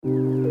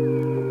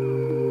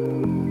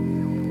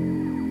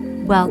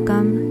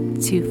Welcome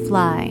to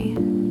Fly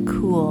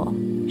Cool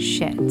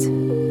Shit,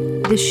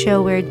 the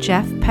show where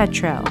Jeff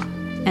Petro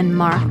and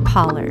Mark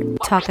Pollard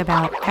talk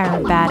about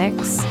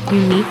aerobatics,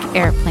 unique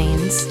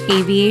airplanes,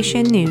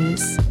 aviation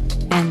news,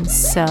 and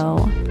so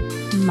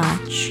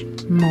much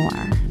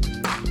more.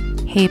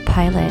 Hey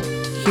pilot,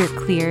 you're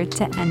cleared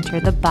to enter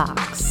the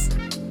box.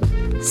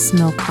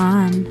 Smoke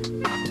on.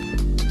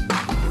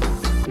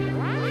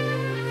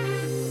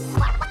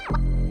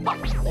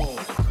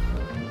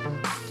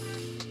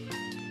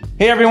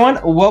 Hey everyone,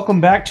 welcome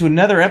back to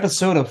another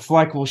episode of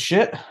Fly Cool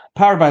Shit,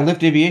 powered by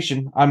Lift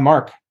Aviation. I'm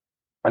Mark.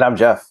 And I'm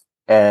Jeff.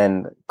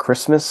 And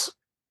Christmas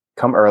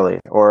come early,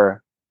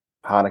 or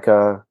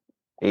Hanukkah,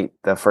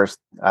 the first,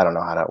 I don't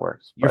know how that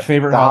works. Your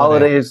favorite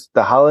holiday.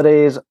 The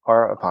holidays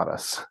are upon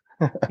us.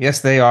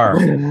 Yes, they are.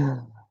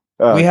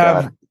 We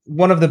have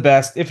one of the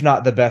best, if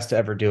not the best to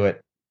ever do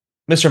it.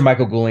 Mr.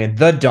 Michael Goulian,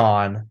 the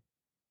Don,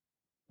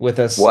 with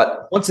us.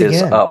 Once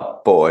again.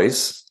 Up,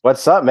 boys?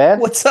 What's up, man?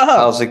 What's up?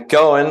 How's it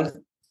going?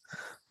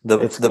 The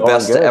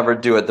best good. to ever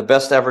do it. The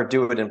best to ever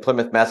do it in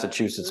Plymouth,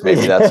 Massachusetts.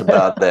 Maybe that's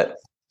about it.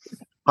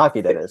 Hockey,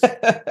 that is.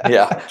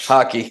 Yeah,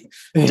 hockey.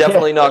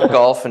 Definitely not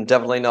golf and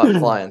definitely not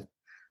flying.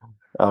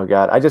 Oh,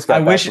 God. I just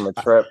got back from a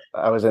trip.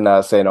 I was in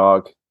St.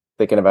 Aug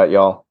thinking about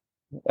y'all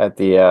at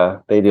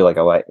the, they do like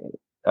a light,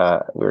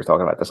 we were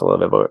talking about this a little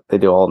bit, but they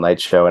do a whole night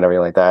show and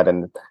everything like that.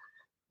 And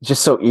it's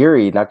just so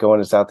eerie not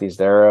going to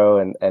Southeast Aero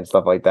and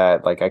stuff like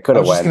that. Like I could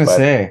have went, but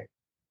say,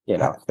 you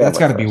know, that's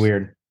got to be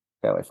weird.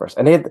 Family first.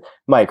 And they had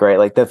Mike, right?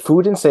 Like the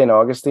food in St.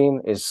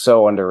 Augustine is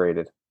so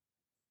underrated.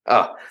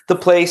 The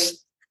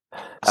place.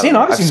 St.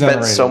 Augustine's I've spent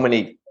underrated. so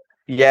many.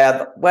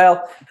 Yeah.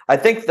 Well, I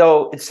think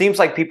though, it seems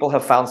like people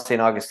have found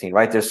St. Augustine,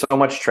 right? There's so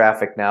much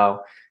traffic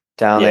now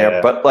down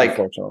there, but like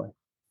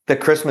the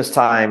Christmas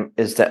time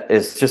is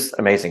just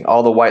amazing.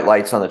 All the white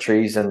lights on the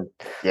trees and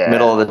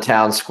middle of the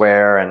town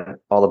square and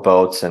all the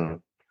boats.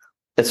 And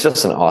it's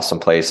just an awesome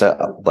place. I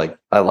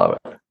love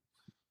it.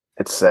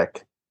 It's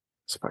sick.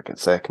 It's fucking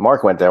sick.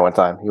 Mark went there one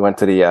time. He went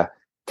to the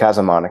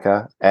Casa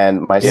Monica,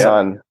 and my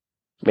son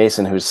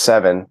Mason, who's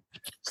 7,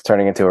 is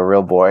turning into a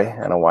real boy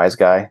and a wise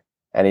guy.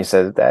 And he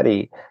says,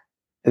 "Daddy,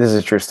 this is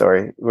a true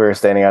story. We were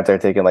standing out there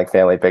taking like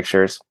family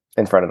pictures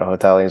in front of the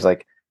hotel. And he's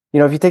like, you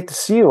know, if you take the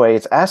C away,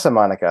 it's Asa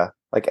Monica,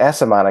 like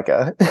Asa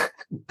Monica."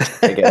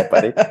 I get it,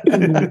 buddy.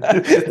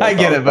 I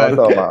get it, buddy.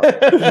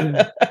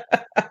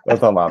 Don't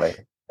tell mommy.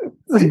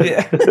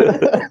 Yeah.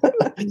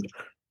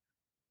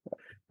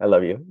 I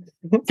love you.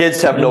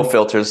 Kids have no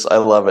filters. I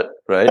love it.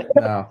 Right?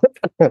 No,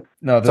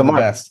 they're the Mark,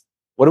 best.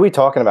 What are we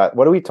talking about?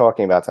 What are we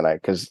talking about tonight?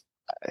 Because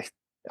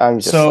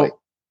I'm just our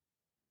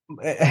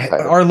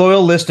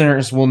loyal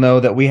listeners will know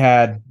that we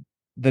had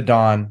the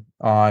Don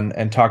on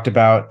and talked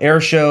about air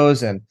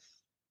shows and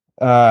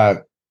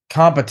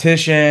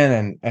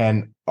competition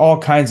and all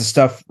kinds of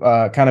stuff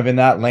kind of in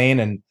that lane.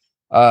 And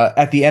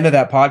at the end of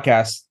that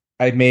podcast,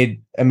 I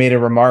made a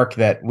remark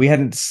that we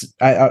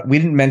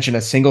didn't mention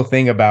a single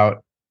thing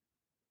about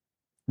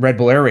Red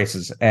Bull Air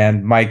Races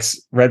and Mike's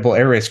Red Bull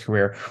Air Race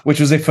career, which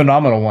was a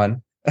phenomenal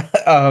one,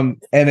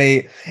 and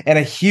a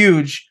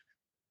huge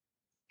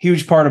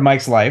part of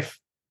Mike's life.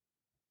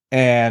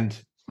 And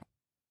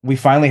we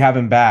finally have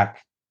him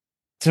back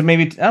to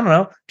maybe, I don't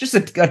know, just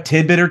a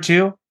tidbit or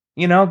two,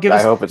 you know,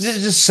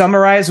 just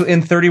summarize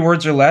in 30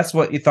 words or less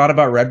what you thought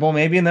about Red Bull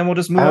maybe, and then we'll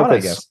just move on, I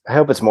guess. I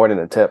hope it's more than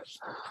a tip.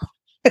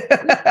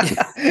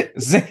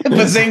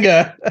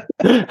 Bazinga.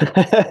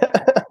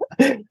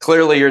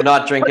 Clearly, you're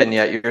not drinking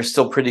yet. You're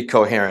still pretty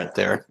coherent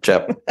there,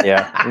 Jeff.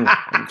 Yeah,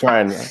 I'm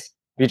trying. If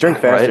you drink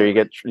faster,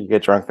 right? you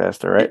get drunk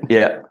faster, right?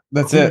 Yeah,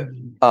 that's it.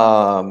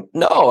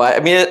 No, I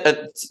mean,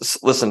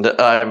 listen,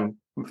 I'm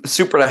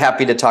super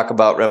happy to talk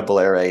about Red Bull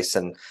Air Race,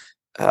 and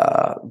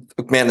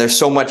man, there's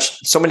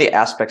so many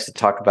aspects to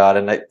talk about,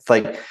 and I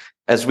like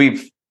as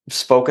we've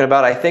spoken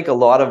about, I think a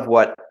lot of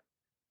what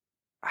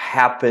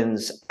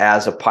happens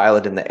as a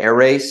pilot in the air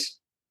race,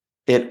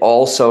 it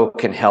also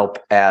can help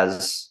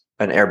as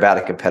an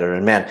aerobatic competitor.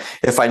 And man,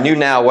 if I knew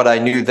now what I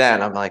knew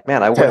then, I'm like,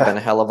 man, I would have been a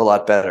hell of a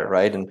lot better,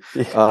 right? And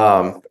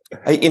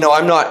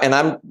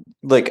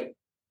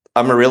I'm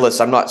a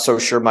realist. I'm not so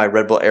sure my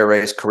Red Bull Air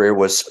Race career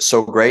was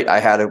so great. I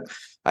had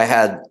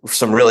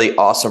some really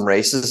awesome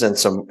races and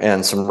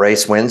some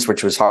race wins,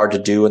 which was hard to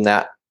do in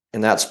that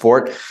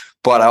sport.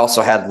 But I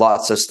also had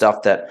lots of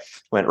stuff that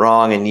went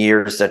wrong in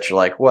years that you're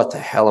like, what the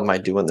hell am I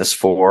doing this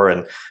for?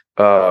 And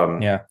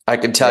I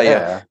can tell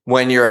you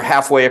when you're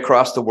halfway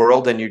across the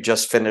world and you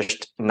just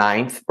finished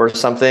 9th or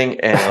something,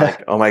 and you're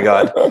like, oh my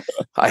God,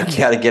 I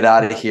gotta get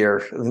out of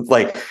here.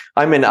 Like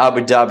I'm in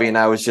Abu Dhabi and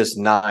I was just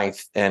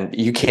 9th, and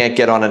you can't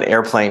get on an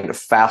airplane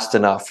fast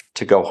enough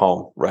to go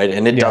home, right?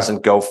 And it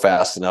doesn't go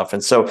fast enough.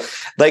 And so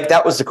like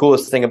that was the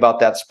coolest thing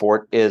about that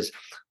sport is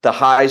the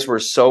highs were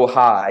so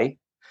high,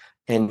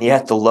 and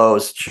yet the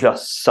lows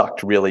just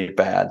sucked really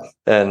bad.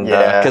 And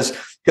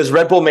because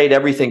Red Bull made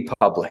everything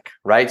public,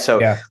 right?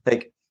 So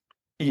like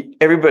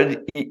everybody,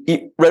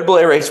 Red Bull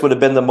Air Race would have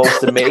been the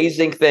most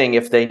amazing thing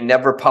if they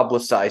never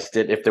publicized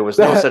it. If there was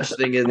no such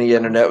thing in the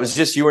internet, it was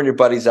just you and your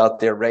buddies out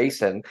there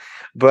racing.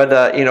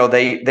 But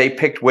they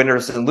picked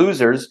winners and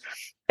losers,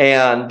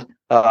 and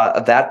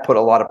that put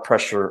a lot of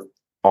pressure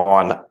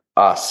on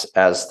us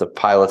as the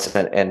pilots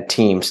and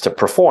teams to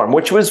perform,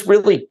 which was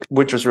really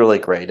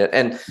great.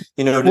 And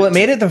it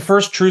made it the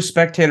first true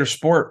spectator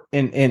sport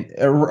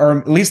or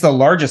at least the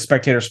largest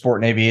spectator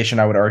sport in aviation,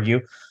 I would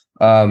argue.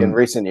 In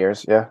recent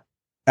years, yeah.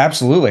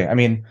 Absolutely. I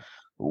mean,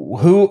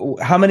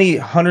 how many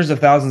hundreds of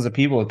thousands of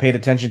people have paid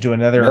attention to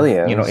another,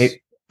 millions.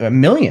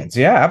 Millions.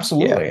 Yeah,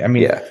 absolutely. Yeah, I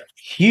mean,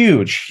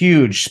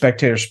 huge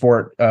spectator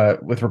sport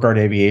with regard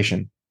to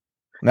aviation.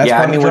 And that's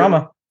part of the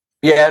drama.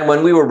 And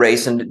when we were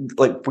racing,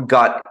 like, we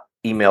got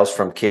emails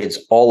from kids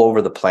all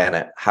over the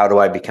planet. How do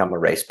I become a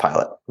race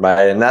pilot?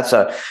 Right. And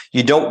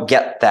you don't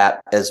get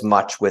that as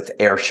much with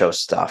air show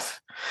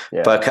stuff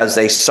because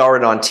they saw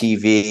it on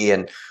TV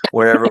and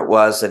wherever it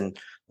was. And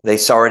they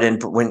saw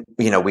it when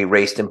we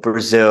raced in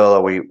Brazil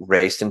or we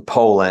raced in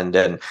Poland,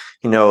 and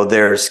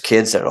there's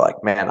kids that are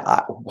like, man,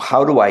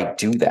 how do I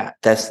do that?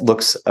 That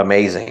looks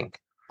amazing.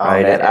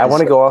 Right? Man, I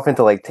want to go off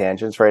into like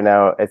tangents right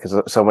now because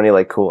so many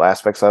like cool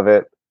aspects of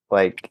it.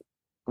 Like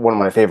one of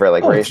my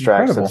favorite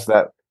racetracks is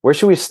that. Where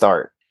should we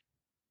start?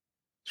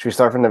 Should we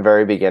start from the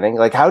very beginning?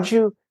 Like, I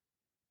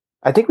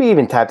think we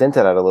even tapped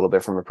into that a little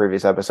bit from a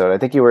previous episode. I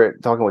think you were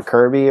talking with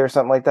Kirby or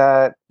something like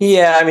that.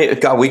 Yeah, I mean,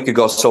 God, we could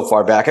go so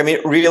far back. I mean,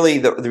 really,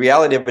 the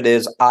reality of it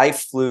is I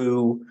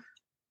flew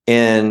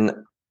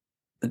in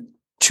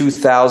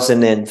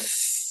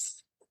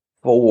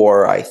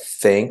 2004, I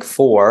think,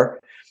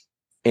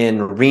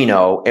 in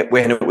Reno,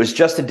 when it was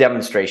just a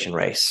demonstration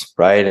race,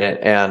 right?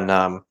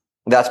 And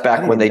that's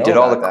back when they did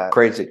all the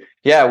crazy.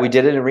 Yeah, we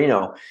did it in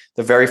Reno.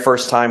 The very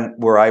first time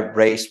where I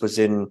raced was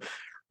in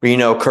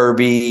Reno.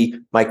 Kirby,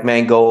 Mike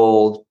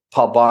Mangold,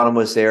 Paul Bonham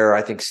was there.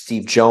 I think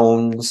Steve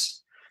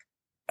Jones,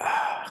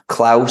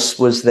 Klaus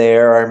was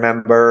there. I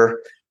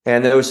remember,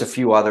 and there was a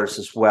few others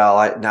as well.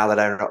 Now that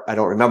I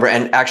don't remember.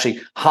 And actually,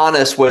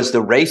 Hannes was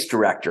the race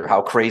director.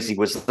 How crazy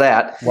was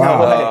that?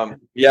 Wow.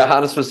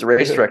 Hannes was the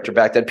race director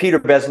back then. Peter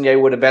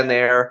Besnier would have been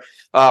there.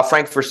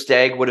 Frank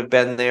Versteeg would have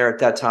been there at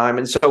that time,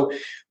 and so.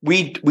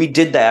 We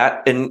did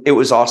that, and it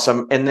was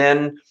awesome. And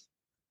then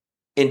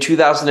in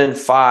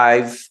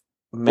 2005,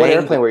 what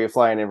airplane were you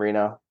flying in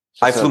Reno?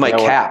 I flew my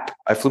Cap.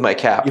 You flew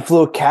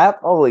a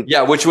Cap? Holy!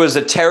 Yeah, which was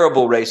a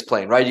terrible race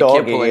plane, right?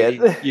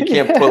 You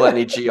can't pull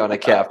any G on a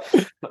Cap.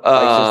 Just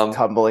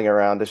tumbling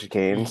around the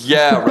chicanes.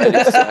 Yeah, right.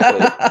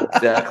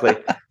 Exactly.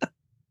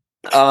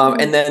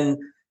 And then,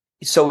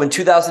 so in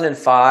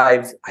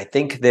 2005, I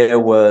think there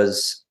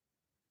was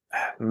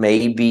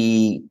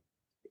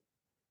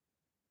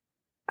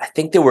I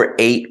think there were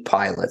 8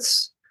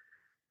 pilots,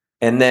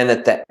 and then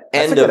at the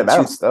end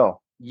of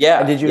still.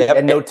 Yeah. And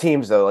and no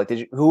teams though? Like,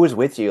 who was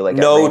with you? Like,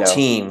 no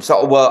team.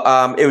 So,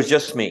 it was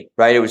just me,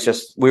 right?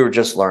 We were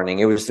just learning.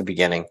 It was the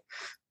beginning.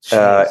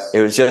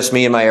 It was just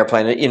me and my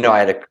airplane. I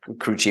had a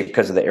crew chief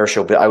because of the air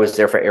show, but I was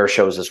there for air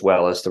shows as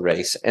well as the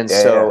race. And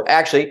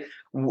actually,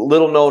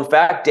 little known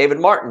fact, David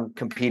Martin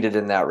competed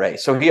in that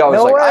race. So he always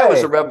I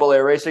was a Red Bull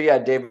Air Racer. Yeah,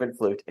 David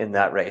flew in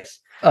that race.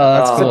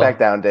 That's cool. Sit back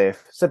down,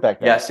 Dave. Sit back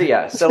down.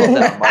 Settle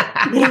down,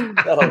 Martin.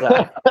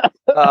 Settle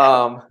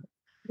down.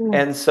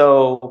 And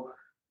so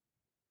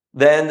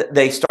then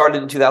they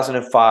started in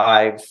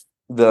 2005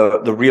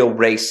 the real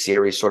race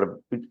series, sort of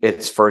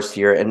its first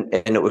year, and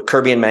it was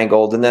Kirby and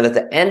Mangold. And then at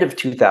the end of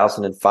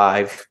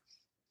 2005,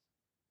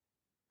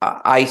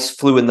 I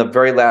flew in the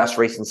very last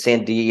race in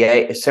San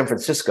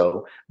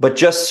Francisco, but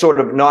just sort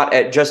of not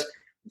at just,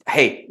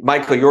 hey,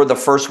 Michael, you're the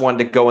first one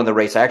to go in the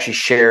race. I actually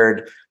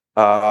shared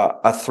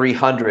a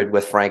 300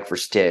 with Frank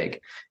Versteeg.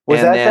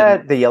 Was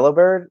that the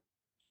Yellowbird?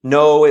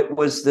 No, it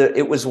was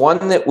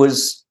one that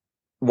was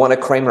one of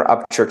Kramer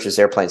Upchurch's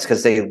airplanes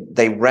because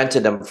they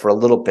rented them for a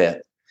little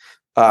bit.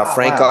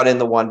 Frank got in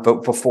the one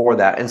before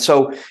that. And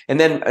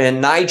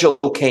then Nigel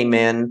came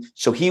in.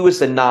 So he was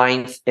the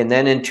 9th. And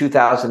then in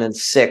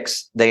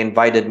 2006, they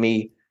invited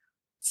me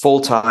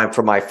full time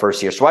for my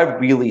first year. So I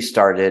really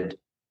started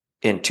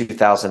in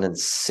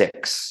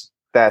 2006.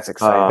 That's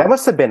exciting. That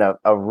must have been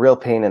a real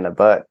pain in the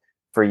butt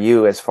for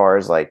you as far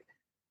as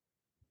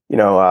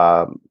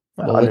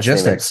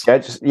logistics.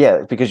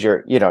 Yeah, because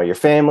your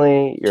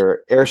family,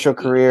 your airshow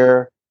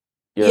career.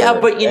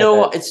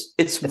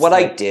 It's what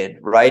I did,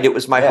 right? It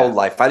was my whole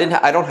life. I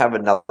don't have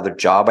another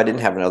job. I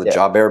didn't have another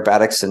job,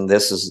 aerobatics, and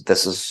this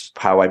is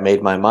how I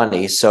made my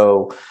money.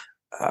 So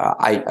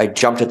I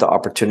jumped at the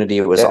opportunity.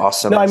 It was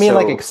awesome. No, I mean,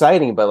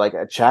 exciting, but like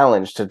a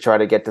challenge to try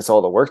to get this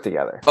all to work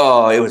together.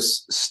 Oh, it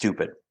was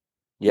stupid.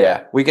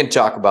 Yeah, we can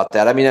talk about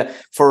that. I mean,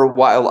 for a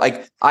while,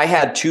 I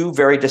had 2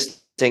 very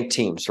distinct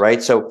teams,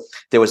 right? So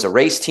there was a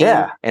race team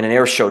and an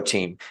air show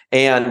team,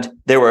 and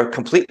they were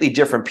completely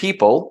different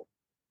people.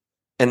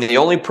 And the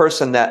only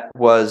person that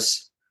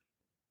was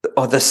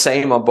the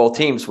same on both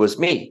teams was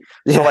me.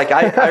 So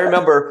I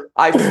remember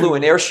I flew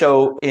an air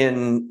show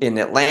in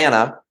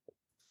Atlanta,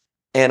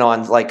 and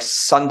on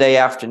Sunday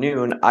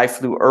afternoon, I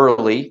flew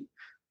early,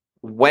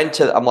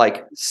 I'm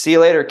like, see you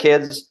later,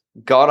 kids.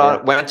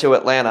 Went to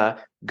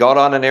Atlanta, got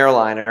on an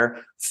airliner,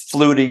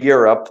 flew to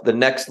Europe, the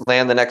next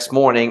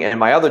morning, and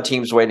my other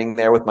team's waiting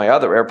there with my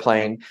other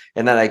airplane.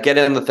 And then I get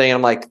in the thing and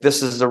I'm like,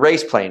 this is a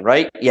race plane,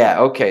 right? Yeah.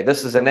 Okay.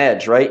 This is an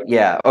Edge, right?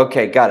 Yeah.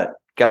 Okay. Got it.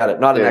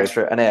 Not an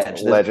extra, an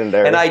Edge.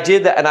 Legendary. And I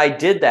did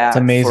that It's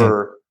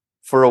amazing.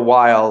 for a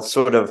while,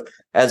 sort of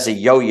as a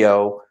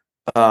yo-yo.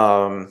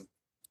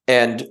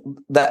 And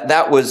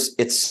that was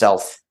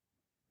itself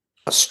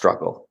a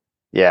struggle.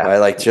 Yeah. I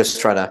like just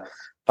trying to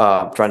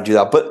do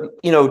that.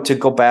 But, to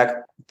go back,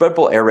 Red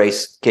Bull Air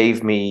Race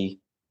gave me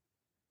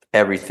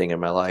everything in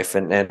my life.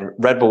 And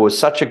Red Bull was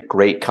such a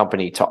great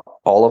company to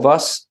all of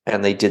us.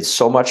 And they did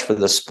so much for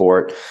the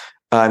sport.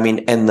 I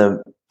mean, and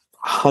the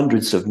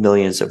hundreds of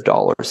millions of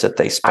dollars that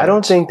they spent. I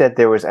don't think that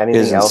there was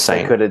anything else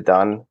insane. they could have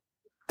done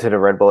to the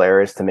Red Bull Air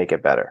Race to make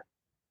it better.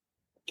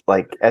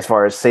 Like, as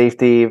far as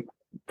safety,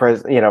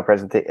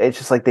 presentation, it's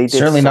just like they did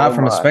Certainly so not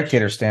from much. a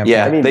spectator standpoint.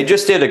 Yeah, I mean, they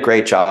just did a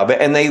great job,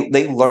 and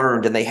they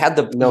learned, and they had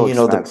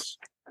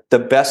the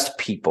best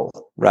people,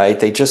 right?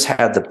 They just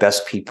had the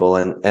best people,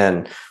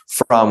 and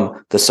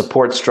from the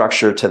support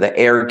structure to the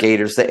air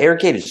gators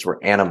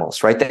were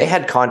animals, right? They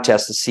had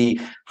contests to see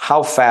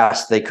how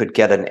fast they could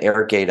get an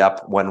air gate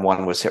up when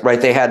one was hit,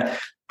 right? They had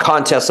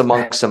contests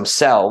amongst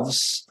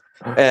themselves,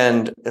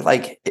 and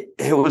like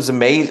it was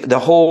amazing. The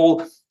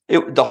whole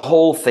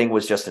thing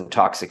was just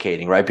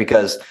intoxicating, right?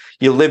 Because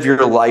you live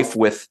your life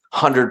with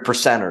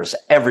 100%ers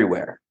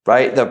everywhere,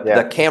 right?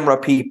 The camera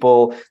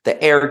people,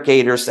 the air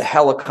gators, the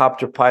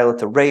helicopter pilot,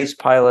 the race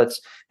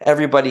pilots,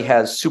 everybody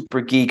has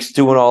super geeks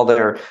doing all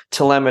their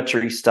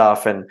telemetry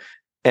stuff.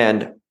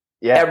 And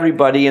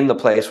everybody in the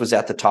place was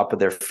at the top of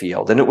their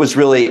field. And it was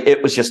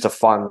just a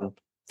fun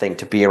thing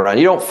to be around.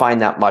 You don't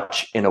find that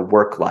much in a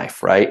work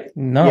life, right?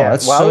 No,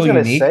 that's so I was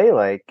going to unique. say,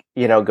 like,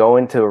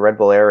 going to a Red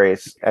Bull Air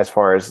Race as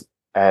far as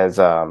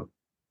an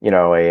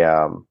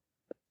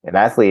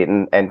athlete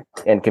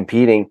and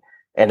competing,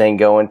 and then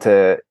going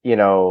to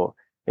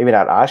maybe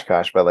not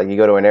Oshkosh, but like you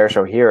go to an air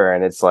show here,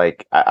 and it's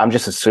like I'm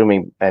just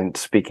assuming and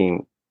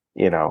speaking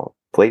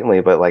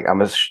blatantly, but like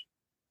I'm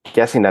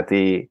guessing that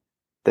the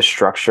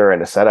structure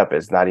and the setup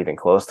is not even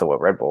close to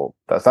what Red Bull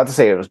does. Not to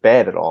say it was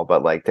bad at all,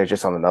 but like they're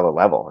just on another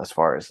level as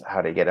far as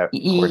how they get out.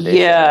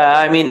 Yeah,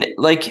 I mean,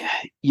 like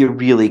you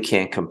really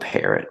can't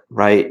compare it,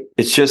 right?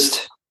 It's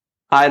just,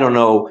 I don't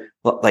know,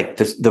 like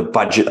the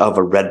budget of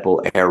a Red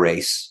Bull Air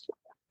Race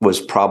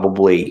was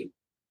probably,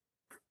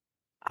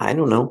 I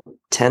don't know,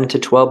 $10 to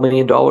 $12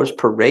 million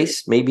per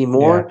race, maybe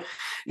more.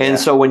 Yeah. And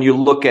so when you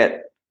look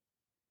at,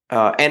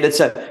 and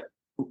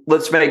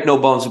let's make no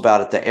bones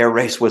about it, the air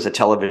race was a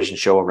television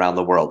show around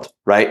the world,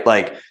 right?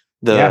 Like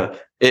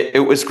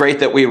it was great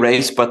that we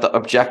raced, but the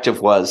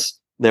objective was,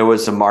 there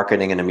was a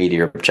marketing and a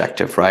media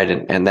objective, right?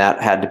 And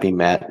that had to be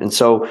met. And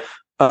so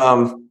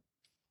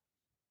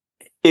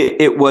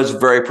it was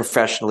very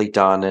professionally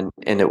done, and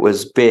it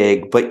was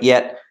big, but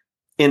yet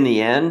in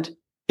the end,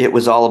 it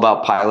was all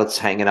about pilots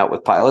hanging out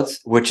with pilots,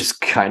 which is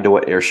kind of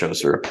what air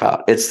shows are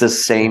about. It's the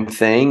same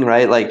thing,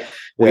 right? Like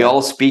we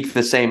all speak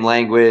the same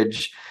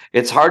language.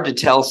 It's hard to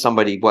tell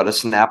somebody what a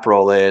snap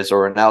roll is,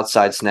 or an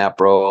outside snap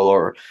roll,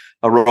 or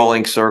a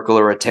rolling circle,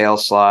 or a tail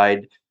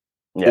slide,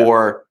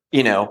 or,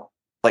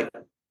 like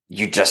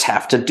you just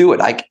have to do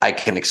it. I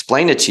can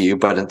explain it to you,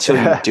 but until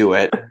you do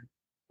it,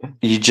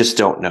 you just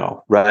don't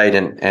know. Right.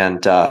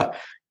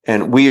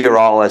 And we are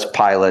all, as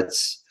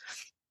pilots,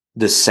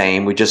 the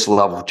same. We just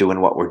love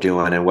doing what we're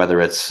doing. And whether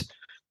it's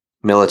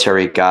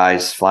military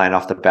guys flying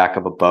off the back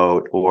of a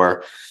boat,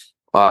 or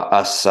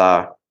us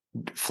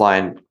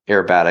flying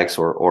aerobatics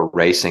or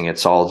racing,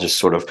 it's all just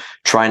sort of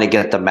trying to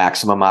get the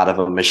maximum out of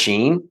a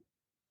machine,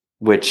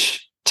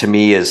 which to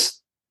me is,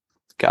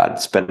 God,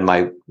 it's been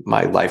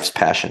my life's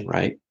passion,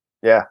 right?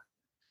 Yeah.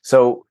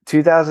 So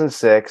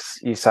 2006,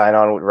 you sign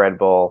on with Red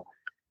Bull.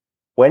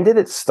 When did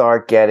it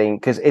start getting?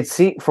 Because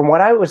from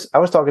what I was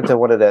talking to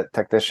one of the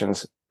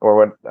technicians, or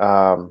what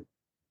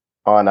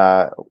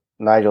on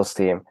Nigel's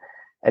team,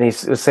 and he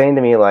was saying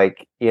to me,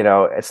 like,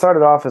 it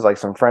started off as like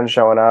some friends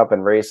showing up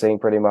and racing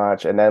pretty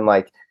much, and then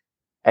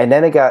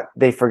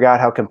they forgot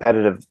how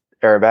competitive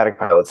aerobatic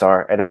pilots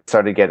are, and it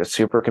started getting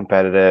super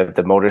competitive.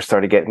 The motors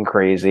started getting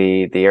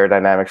crazy, the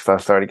aerodynamic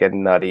stuff started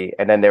getting nutty,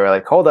 and then they were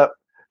like, hold up.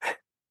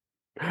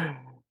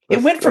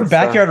 It went from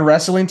backyard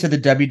wrestling to the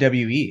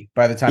WWE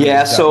by the time.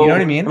 Yeah, so you know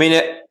what I mean? I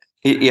mean,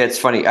 it's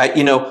funny.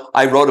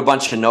 I wrote a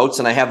bunch of notes,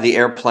 and I have the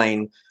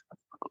airplane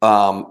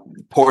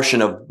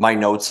portion of my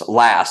notes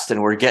last,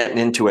 and we're getting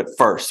into it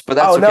first. But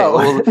that's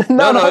okay.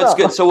 No. It's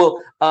good.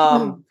 So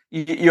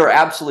you're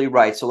absolutely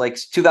right. So like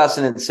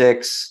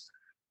 2006,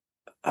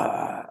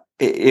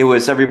 it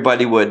was,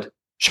 everybody would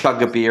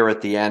chug a beer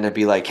at the end and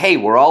be like, hey,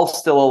 we're all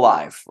still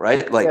alive,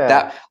 right? Like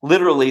that,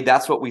 literally,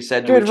 that's what we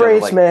said to good each other.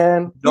 Race, like,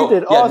 man. You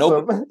did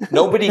awesome.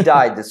 Nobody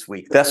died this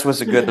week. This was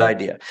a good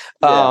idea.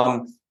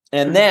 And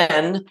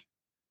then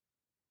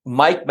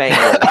Mike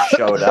Mangold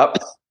showed up,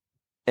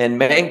 and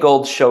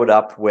Mangold showed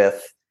up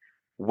with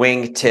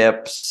wing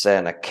tips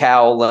and a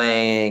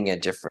cowling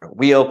and different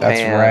wheel pans.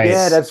 That's right.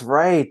 Yeah, that's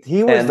right.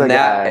 He was And the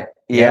that, guy.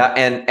 yeah,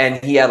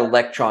 and he had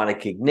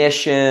electronic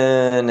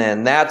ignition,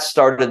 and that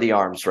started the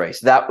arms race.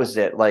 That was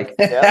it. Like,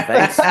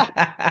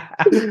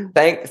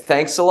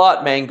 thanks a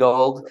lot,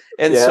 Mangold.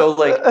 And Yeah. so,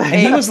 like, And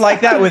he was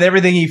like that with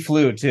everything he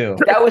flew too.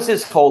 that was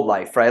his whole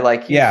life, right?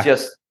 Like, he's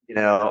just, you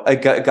know, I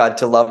got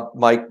to love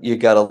Mike. You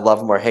got to love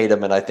him or hate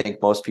him, and I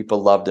think most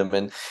people loved him,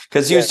 and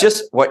because he was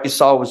just what you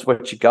saw was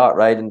what you got,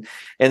 right?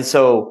 And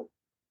so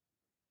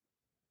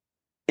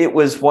it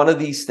was one of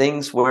these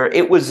things where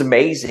it was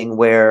amazing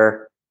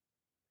where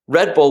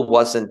Red Bull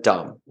wasn't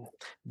dumb.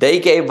 They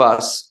gave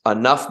us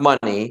enough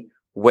money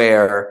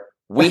where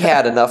we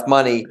had enough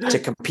money to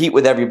compete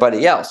with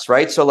everybody else,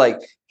 right? So like,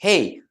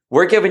 hey,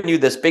 we're giving you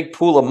this big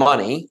pool of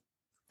money.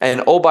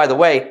 And oh, by the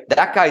way,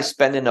 that guy's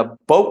spending a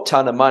boat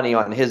ton of money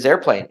on his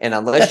airplane. And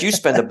unless you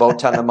spend a boat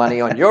ton of money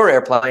on your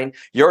airplane,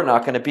 you're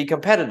not going to be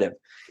competitive.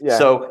 Yeah.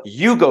 So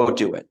you go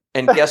do it.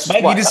 And guess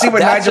Mike, what? You just see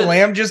what Nigel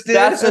Lamb just did?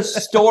 That's a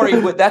story.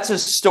 That's a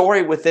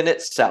story within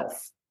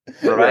itself.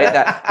 Right.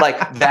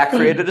 That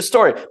created a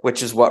story,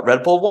 which is what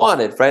Red Bull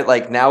wanted, right?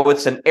 Like now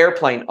it's an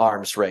airplane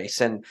arms race.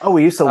 And I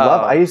used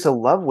to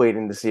love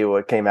waiting to see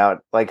what came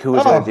out, like who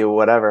was going to do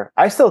whatever.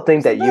 I still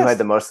think that you had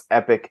the most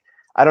epic.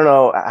 I don't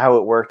know how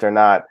it worked or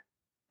not.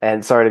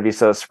 And sorry to be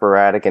so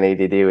sporadic and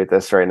ADD with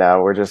this right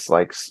now. We're just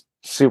like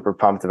super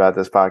pumped about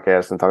this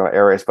podcast and talking about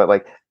air race, but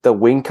like the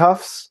wing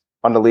cuffs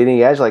on the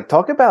leading edge, like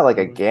talk about like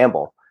a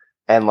gamble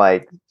and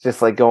like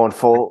just like going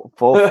full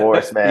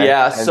force, man.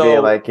 Yeah. And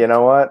being like, you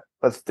know what?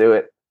 Let's do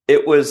it.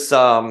 It was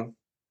so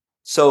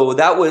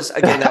that was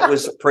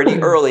pretty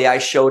early. I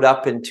showed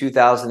up in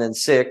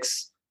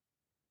 2006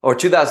 or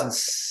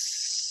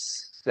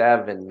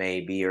 2007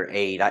 maybe or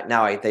 8.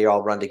 They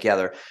all run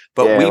together.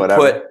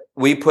 But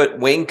we put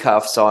wing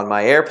cuffs on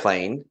my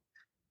airplane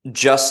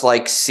just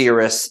like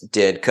Cirrus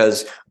did,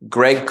 because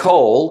Greg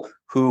Cole,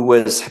 who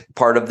was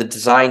part of the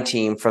design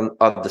team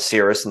of the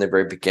Cirrus in the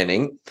very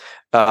beginning,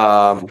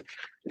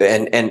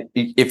 and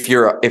if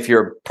you're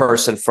a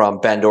person from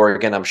Bend,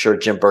 Oregon, I'm sure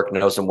Jim Burke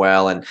knows him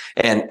well. And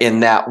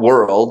in that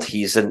world,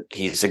 he's a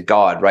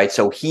god, right?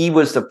 So he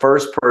was the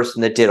first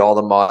person that did all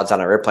the mods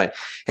on our airplane.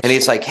 And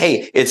he's like,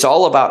 hey, it's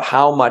all about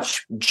how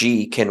much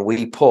G can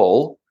we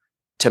pull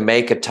to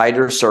make a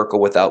tighter circle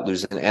without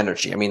losing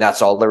energy. I mean,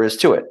 that's all there is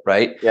to it,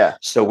 right? Yeah.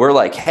 So we're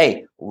like,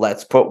 hey,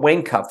 let's put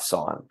wing cuffs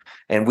on.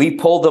 And we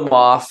pulled them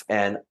off,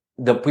 and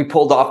we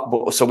pulled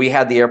off. So we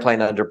had the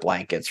airplane under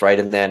blankets, right?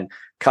 And then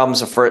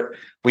comes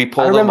we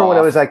pulled. I remember when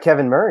off. it was at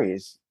Kevin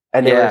Murray's,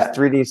 and they were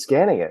 3D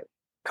scanning it.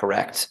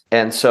 Correct.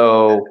 And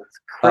so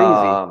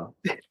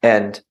crazy.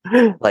 And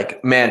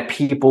like, man,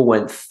 people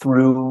went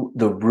through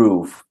the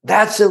roof.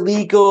 That's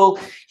illegal.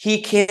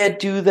 He can't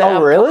do that.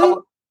 Oh, really?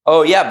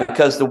 Oh, yeah,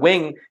 because the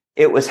wing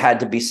had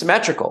to be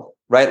symmetrical,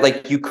 right?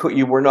 Like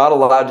you were not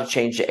allowed to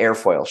change the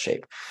airfoil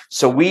shape.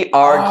 So we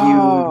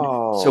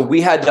argued. So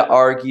we had to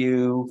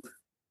argue.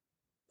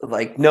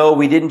 Like, no,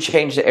 we didn't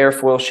change the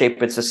airfoil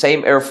shape. It's the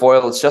same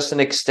airfoil. It's just an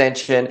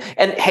extension.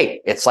 And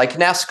hey, it's like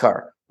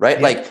NASCAR, right?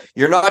 Yeah. Like,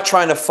 you're not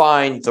trying to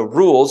find the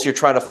rules. You're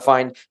trying to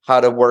find how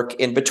to work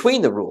in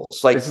between the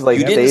rules. Like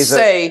you didn't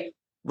say,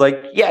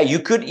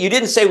 you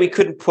didn't say we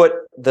couldn't put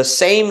the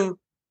same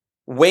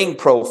wing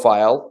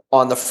profile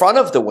on the front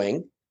of the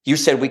wing. You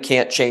said we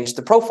can't change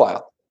the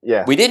profile.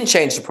 Yeah, we didn't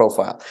change the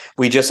profile.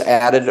 We just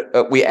added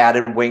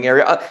wing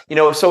area.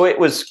 So it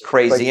was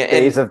crazy. Like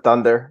Days of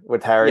Thunder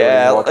with Harry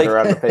walking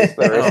around the face of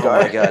the race car.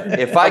 Oh my god!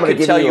 If I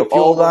could tell you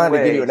all the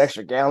ways, to give you an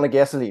extra gallon of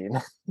gasoline,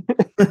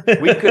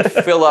 we could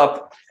fill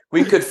up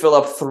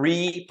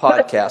 3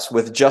 podcasts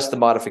with just the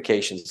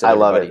modifications. I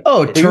love it.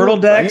 Oh, turtle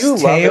decks,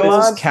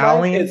 tails,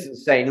 cowling. It's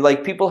insane.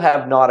 Like, people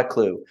have not a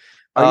clue.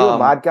 Are you a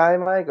mod guy,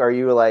 Mike? Are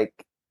you like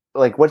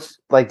what's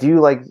like? Do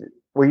you like?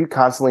 Were you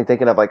constantly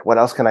thinking of like, what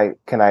else can I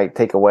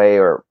take away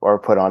or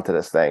put onto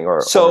this thing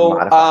or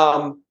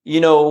modify?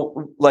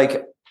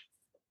 Like,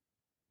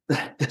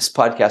 this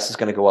podcast is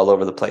going to go all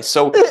over the place.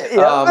 So,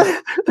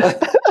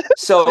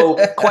 so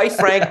quite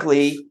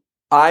frankly,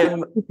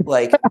 I'm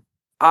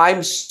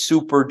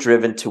super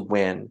driven to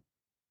win,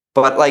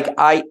 but like,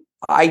 I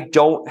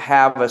don't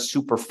have a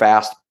super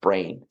fast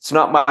brain. It's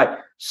not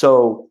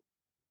so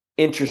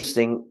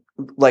interesting.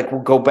 Like,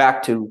 we'll go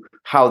back to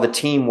how the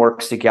team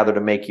works together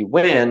to make you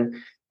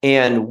win.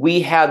 And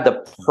we had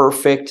the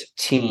perfect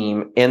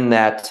team in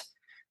that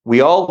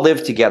we all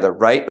lived together,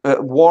 right?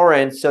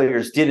 Warren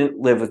Salyers didn't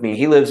live with me.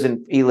 He lives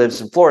in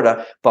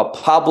Florida, but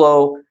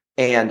Pablo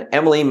and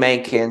Emily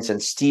Mankins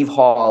and Steve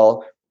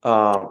Hall,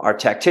 our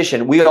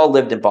tactician, we all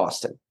lived in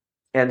Boston.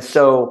 And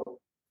so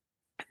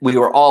we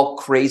were all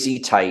crazy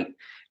tight,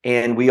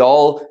 and we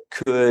all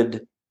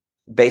could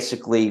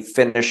basically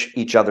finish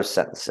each other's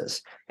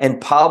sentences. And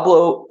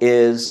Pablo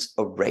is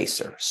a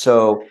racer,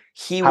 so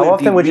How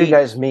often would you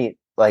guys meet?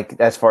 Like,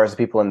 as far as the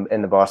people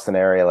in the Boston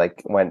area,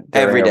 like during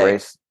every day, a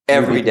race,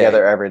 every day,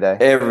 together every day,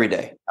 every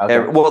day.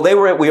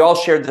 Okay. We all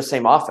shared the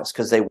same office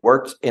because they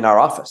worked in our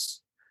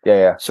office.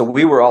 Yeah. So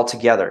we were all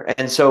together,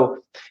 and so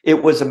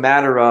it was a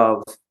matter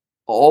of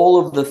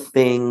all of the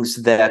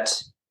things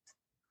that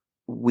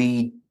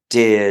we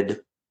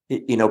did,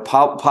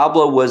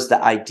 Pablo was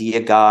the idea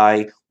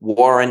guy.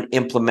 Warren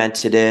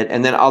implemented it,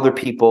 and then other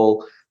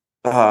people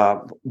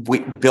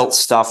we built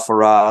stuff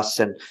for us.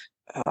 And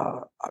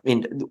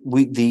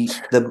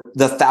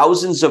the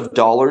thousands of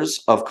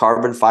dollars of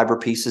carbon fiber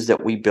pieces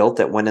that we built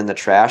that went in the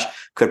trash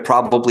could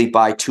probably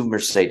buy 2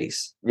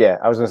 Mercedes. Yeah,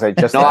 I was gonna say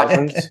just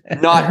thousands.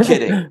 Not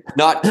kidding.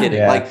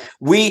 Yeah. Like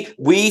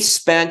we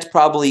spent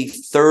probably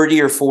 $30,000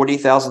 or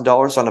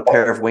 $40,000 on a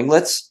pair of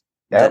winglets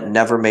that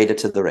never made it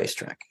to the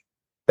racetrack.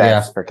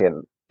 That's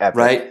freaking epic.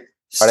 Right.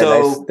 Are they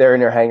nice? They're in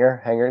your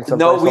hangar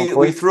No,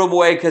 we threw them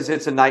away because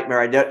it's a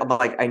nightmare. I'm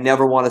like, I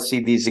never want to see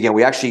these again.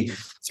 We actually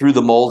threw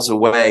the molds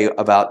away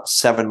about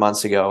 7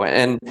 months ago.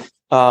 And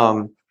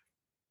Kirby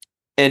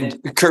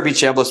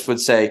Chambliss would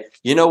say,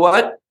 you know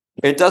what?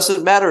 It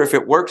doesn't matter if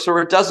it works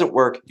or it doesn't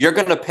work. You're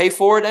going to pay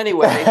for it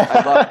anyway.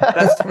 I love it.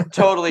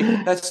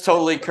 That's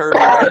totally Kirby.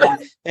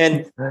 Right?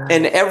 And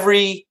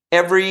every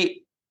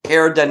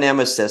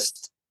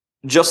aerodynamicist,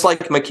 just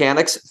like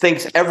mechanics,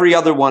 thinks every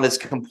other one is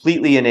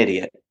completely an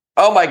idiot.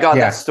 Oh my God,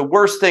 that's the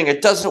worst thing.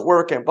 It doesn't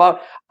work. And blah.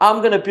 I'm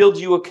going to build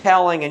you a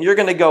cowling and you're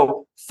going to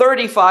go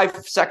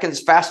 35 seconds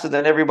faster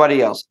than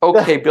everybody else.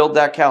 Okay, build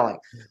that cowling.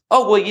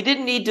 Oh, well, you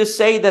didn't need to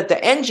say that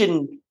the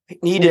engine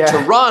needed to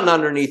run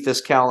underneath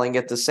this cowling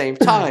at the same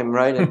time,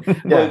 right? And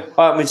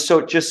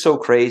it's so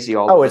crazy.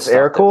 It's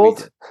air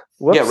cooled.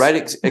 Yeah,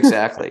 right.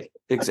 Exactly.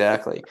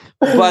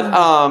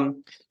 But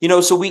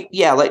so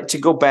to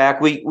go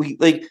back, we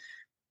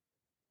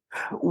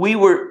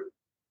were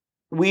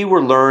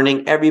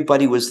learning.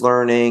 Everybody was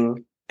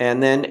learning.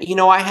 And then,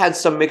 I had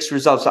some mixed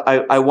results.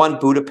 I won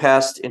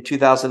Budapest in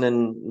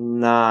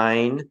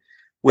 2009,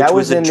 which that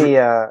was in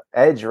the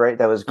Edge, right?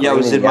 That was green. Yeah,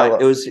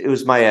 it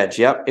was my Edge.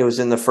 Yep, it was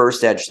in the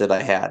first Edge that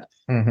I had.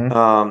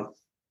 Mm-hmm.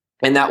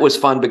 And that was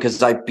fun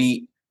because I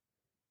beat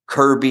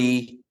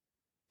Kirby,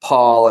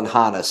 Paul, and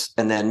Hannes,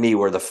 and then me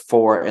were the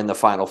 4 in the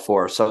final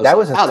 4. So that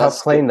was a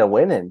tough plane to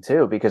win in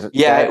too, because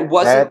it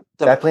wasn't.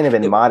 That plane had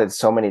been modded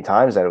so many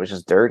times that it was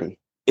just dirty.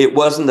 It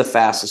wasn't the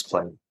fastest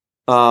plane.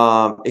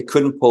 It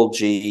couldn't pull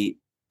G.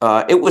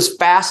 It was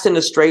fast in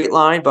a straight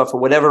line, but for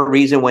whatever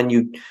reason, when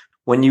you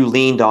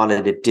leaned on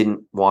it, it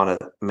didn't want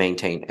to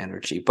maintain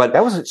energy. But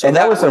that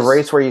was a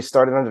race where you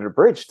started under the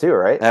bridge too,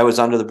 right? That was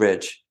under the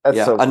bridge.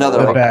 That's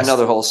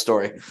another whole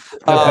story.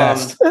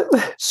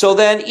 So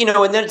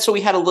then, so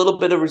we had a little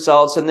bit of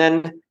results, and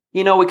then,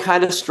 we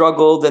kind of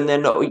struggled, and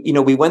then,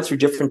 we went through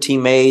different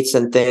teammates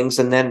and things,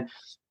 and then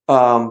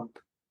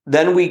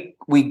we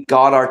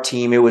got our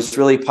team. It was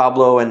really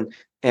Pablo and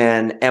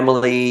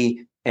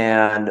Emily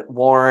and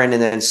Warren,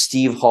 and then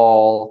Steve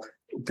Hall.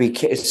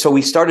 So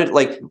we started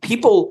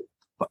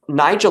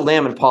Nigel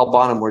Lamb and Paul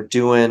Bonham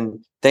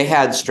they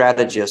had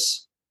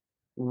strategists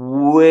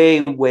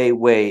way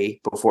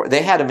before.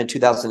 They had them in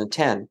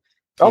 2010.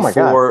 Oh my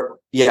God.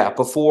 Yeah,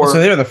 before so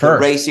they were the first.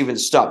 The race even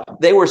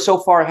stopped. They were so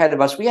far ahead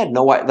of us. We had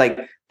no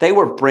idea. They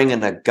were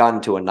bringing a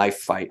gun to a knife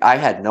fight. I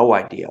had no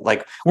idea.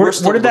 Where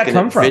did that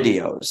come from?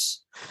 Videos.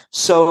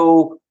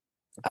 So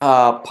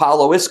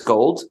Paulo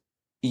Isgold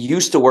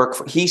used to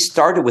work he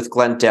started with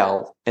Glenn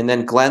Dell, and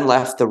then Glenn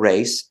left the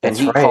race, and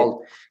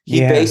Paulo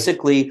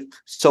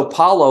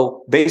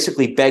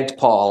basically begged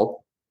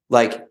Paul,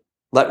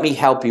 let me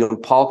help you.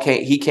 And Paul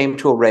came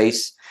to a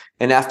race,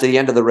 and after the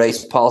end of the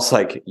race, Paul's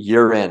like,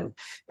 you're in.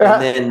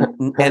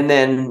 And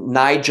then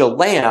Nigel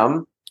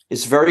Lamb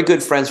is very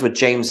good friends with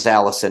James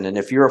Allison. And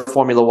if you're a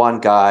Formula One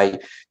guy,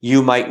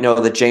 you might know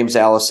that James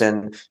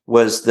Allison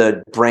was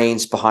the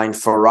brains behind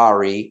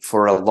Ferrari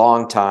for a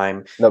long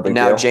time. No big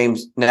deal.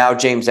 James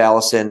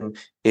Allison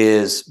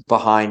is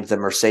behind the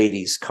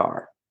Mercedes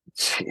car.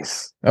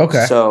 Jeez.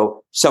 Okay.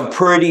 So some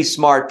pretty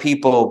smart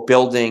people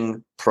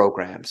building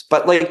programs,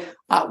 but we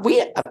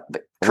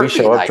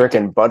show up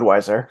drinking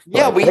Budweiser.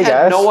 Yeah, we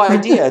had no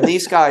idea.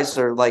 These guys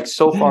are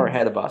so far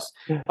ahead of us.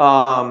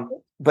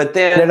 But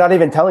then they're not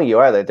even telling you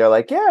either. They're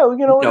like, no.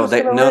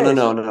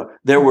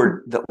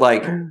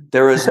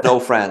 There is no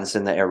friends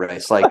in the air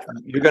race.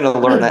 You're going to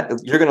learn that.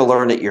 You're going to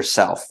learn it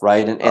yourself,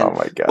 right? And oh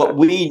my God. But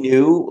we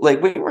knew, we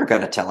weren't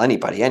going to tell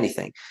anybody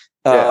anything.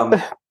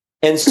 And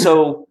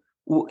so,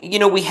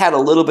 we had a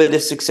little bit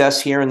of success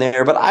here and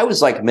there, but I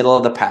was middle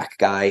of the pack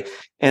guy.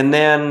 And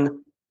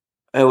then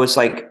it was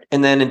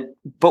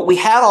but we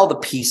had all the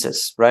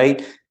pieces,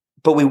 right?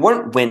 But we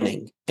weren't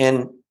winning,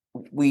 and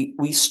we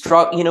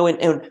struck,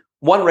 and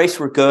one race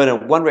were good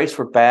and one race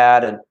were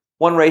bad, and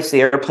one race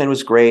the airplane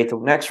was great, the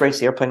next race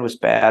the airplane was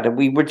bad, and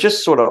we were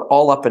just sort of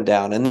all up and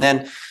down. And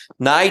then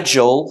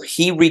Nigel,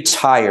 he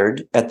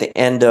retired at the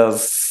end of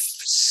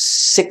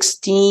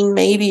 16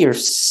 maybe, or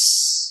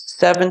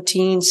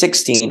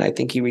 16, I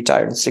think he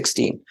retired in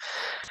 16.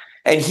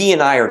 And he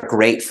and I are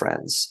great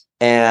friends,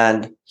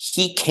 and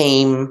he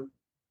came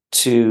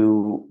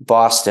to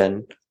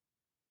Boston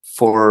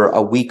for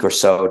a week or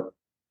so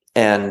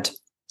and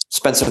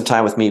spent some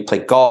time with me,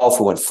 played golf,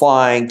 we went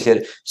flying,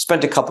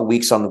 spent a couple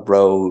weeks on the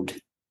road.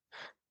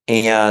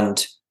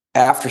 And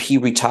after he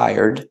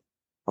retired,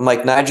 I'm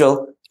like,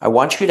 Nigel, I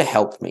want you to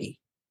help me.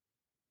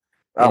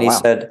 And he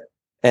wow. said,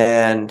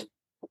 and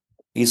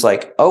he's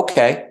like,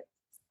 okay.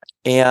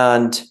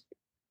 And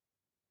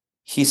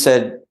he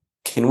said,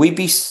 can we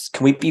be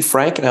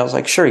frank? And I was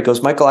like, sure. He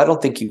goes, Michael, I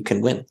don't think you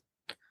can win.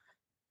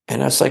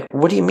 And I was like,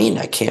 what do you mean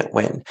I can't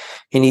win?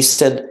 And he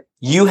said,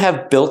 you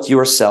have built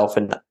yourself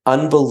an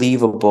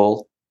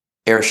unbelievable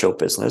airshow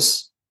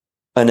business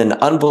and an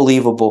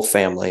unbelievable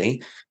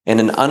family and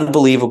an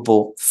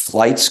unbelievable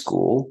flight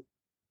school,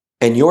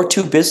 and you're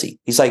too busy.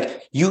 He's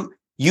like,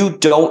 you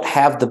don't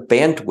have the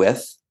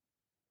bandwidth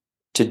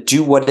to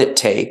do what it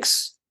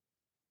takes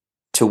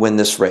to win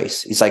this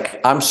race. He's like,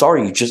 I'm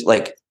sorry, you just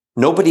like,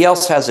 nobody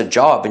else has a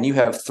job and you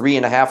have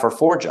 3.5 or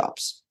 4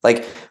 jobs.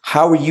 Like,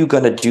 how are you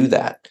going to do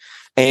that?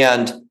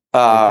 And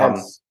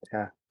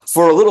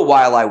for a little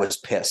while I was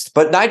pissed,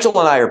 but Nigel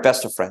and I are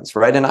best of friends,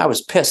 right? And I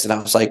was pissed, and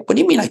I was like, what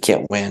do you mean I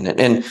can't win?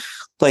 And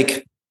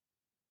like,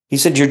 he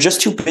said, you're just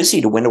too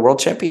busy to win a world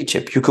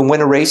championship. You can win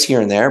a race here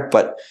and there,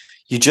 but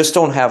you just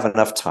don't have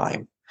enough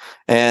time.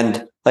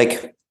 And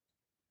like,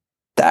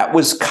 that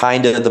was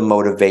kind of the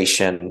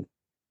motivation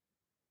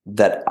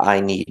that I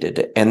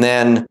needed. And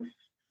then,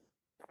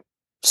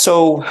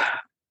 so,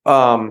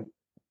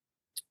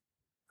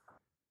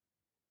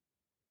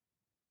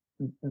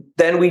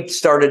 then we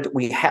started,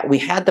 we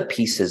had the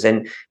pieces,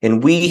 and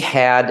we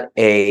had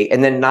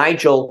and then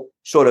Nigel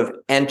sort of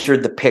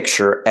entered the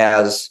picture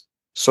as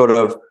sort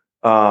of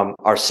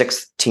our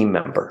 6th team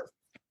member.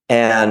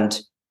 And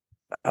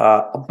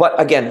but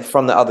again,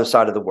 from the other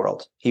side of the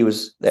world, he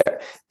was there.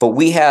 But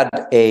we had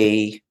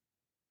a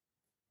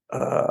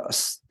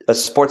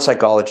sports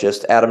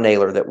psychologist, Adam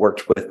Naylor, that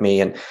worked with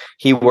me, and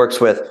he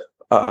works with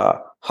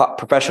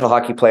professional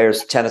hockey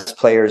players, tennis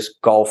players,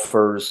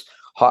 golfers.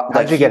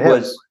 How'd you get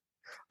him?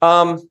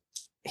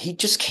 He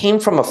just came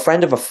from a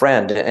friend of a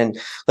friend, and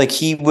like,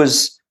 he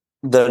was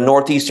the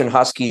Northeastern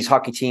Huskies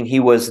hockey team.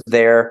 He was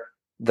the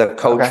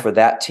coach for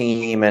that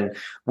team, and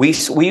we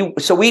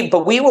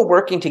were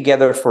working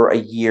together for a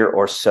year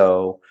or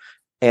so.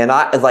 And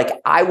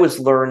I was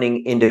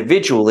learning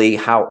individually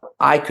how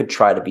I could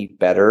try to be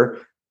better,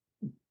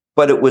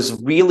 but it was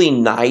really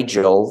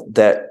Nigel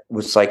that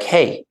was like,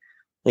 hey,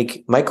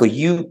 like, Michael,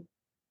 you're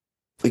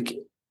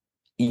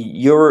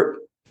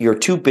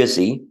too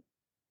busy.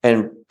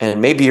 And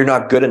maybe you're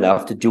not good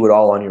enough to do it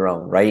all on your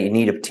own, right? You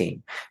need a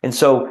team. And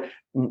so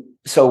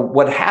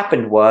what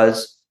happened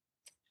was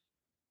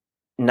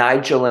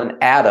Nigel and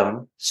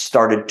Adam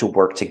started to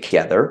work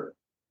together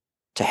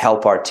to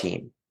help our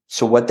team.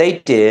 So what they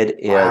did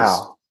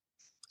is,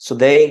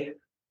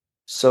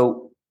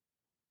 so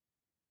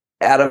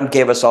Adam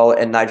gave us all,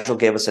 and Nigel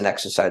gave us an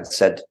exercise that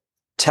said,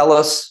 tell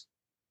us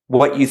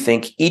what you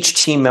think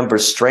each team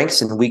member's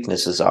strengths and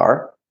weaknesses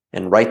are,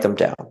 and write them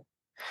down.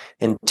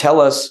 And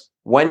tell us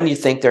when you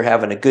think they're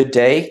having a good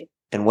day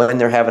and when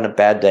they're having a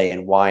bad day,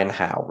 and why and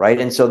how, right?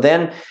 And so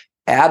then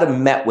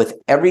Adam met with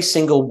every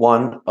single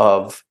one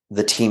of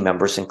the team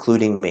members,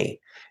 including me.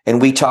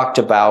 And we talked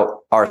about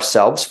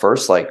ourselves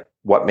first, like,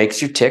 what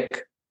makes you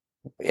tick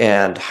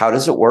and how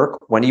does it work?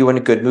 When are you in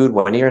a good mood?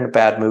 When are you in a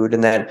bad mood?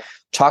 And then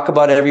talk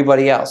about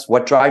everybody else.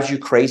 What drives you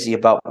crazy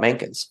about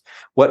Menkins?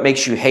 What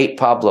makes you hate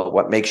Pablo?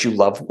 What makes you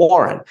love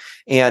Warren?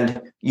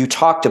 And you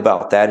talked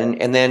about that.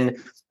 And then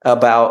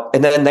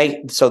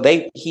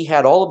he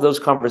had all of those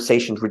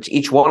conversations with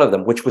each one of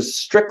them, which was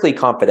strictly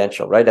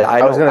confidential, right?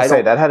 I was going to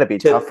say that had to be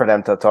tough for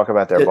them to talk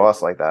about their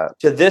boss like that.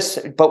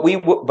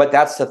 But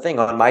that's the thing.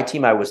 On my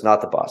team, I was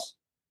not the boss,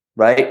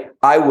 right?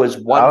 I was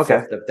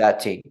 1/5 of that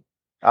team.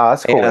 Oh,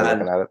 that's cool.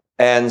 Looking at it.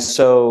 And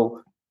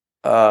so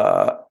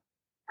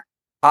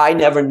I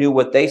never knew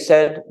what they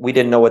said. We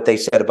didn't know what they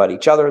said about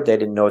each other. They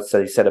didn't know what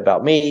they said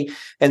about me.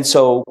 And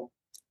so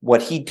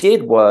what he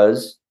did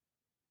was,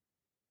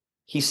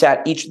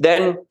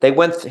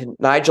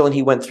 Nigel and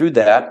he went through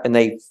that, and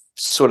they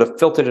sort of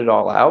filtered it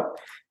all out.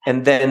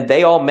 And then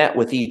they all met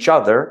with each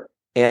other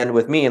and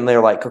with me, and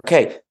they're like,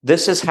 okay,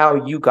 this is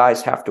how you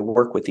guys have to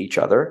work with each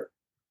other.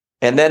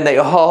 And then they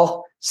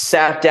all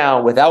sat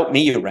down without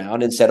me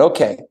around and said,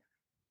 okay,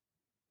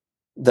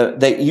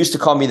 they used to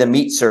call me the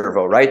meat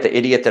servo, right? The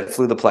idiot that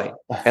flew the plane.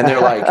 And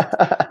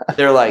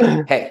they're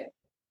like, hey,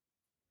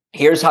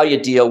 here's how you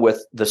deal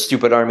with the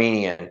stupid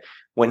Armenian.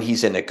 When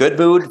he's in a good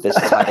mood, this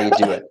is how you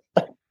do it,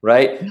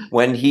 right?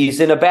 When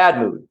he's in a bad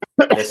mood,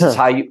 this is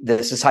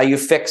how you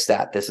fix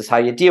that. This is how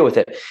you deal with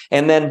it.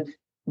 And then,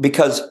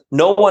 because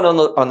no one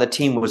on the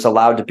team was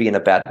allowed to be in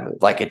a bad mood,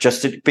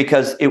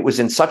 because it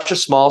was in such a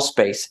small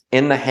space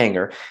in the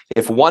hangar.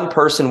 If one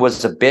person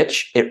was a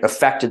bitch, it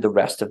affected the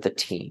rest of the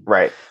team.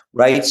 Right.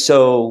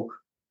 So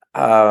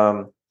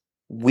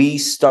we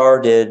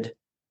started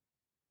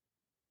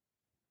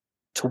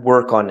to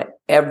work on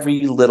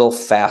every little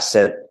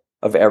facet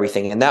of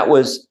everything. And that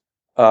was,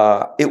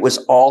 it was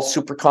all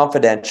super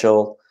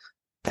confidential.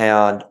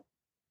 And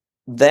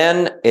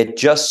then it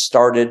just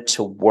started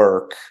to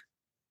work.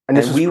 And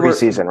this was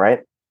preseason,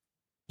 right?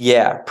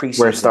 Yeah, preseason.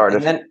 Where it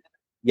started.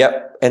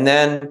 And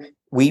then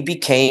we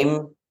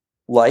became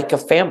like a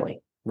family,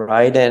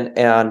 right?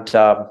 And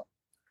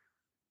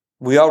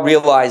we all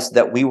realized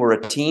that we were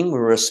a team. We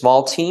were a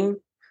small team.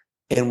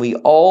 and we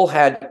all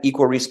had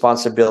equal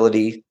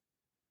responsibility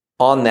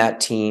on that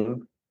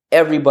team.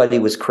 Everybody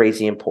was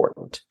crazy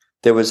important.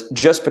 There was,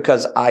 just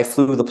because I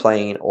flew the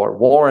plane or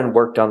Warren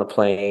worked on the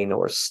plane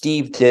or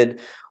Steve did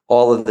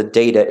all of the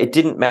data, it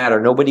didn't matter.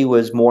 Nobody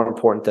was more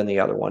important than the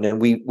other one. And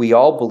we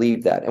all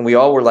believed that. And we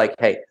all were like,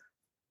 hey,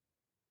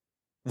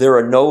 there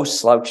are no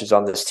slouches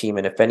on this team.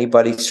 And if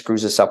anybody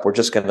screws us up, we're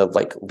just going to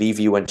like leave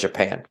you in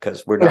Japan,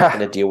 because we're not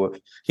going to deal with,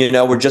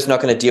 we're just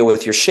not going to deal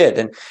with your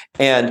shit.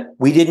 And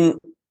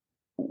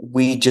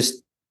we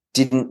just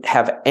didn't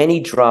have any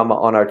drama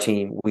on our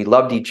team. We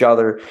loved each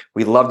other.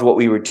 We loved what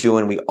we were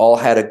doing. We all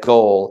had a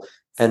goal,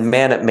 and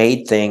man, it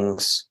made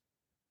things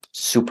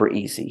super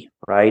easy.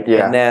 Right.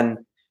 Yeah.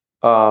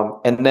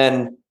 And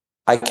then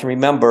I can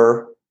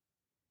remember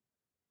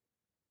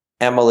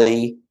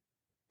Emily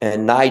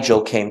and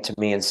Nigel came to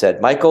me and said,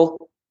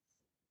 Michael,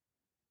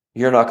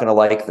 you're not going to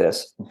like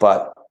this,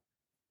 but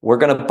we're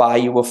going to buy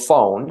you a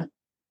phone.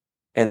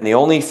 And the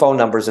only phone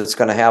numbers it's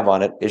going to have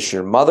on it is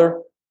your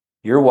mother,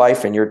 your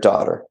wife, and your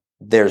daughter.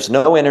 There's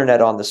no internet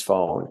on this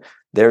phone.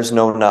 There's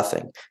no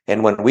nothing.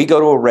 And when we go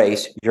to a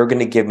race, you're going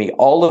to give me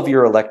all of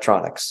your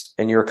electronics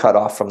and you're cut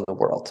off from the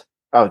world.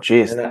 Oh,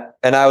 geez.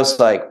 And I was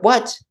like,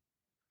 what?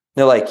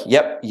 They're like,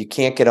 yep, you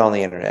can't get on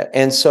the internet.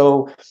 And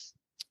so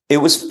it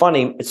was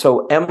funny.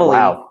 So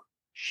Emily,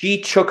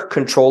 she took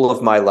control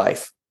of my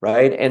life.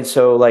 Right. And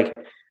so like,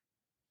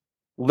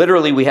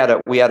 literally we had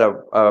a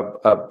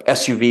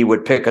SUV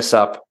would pick us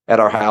up at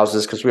our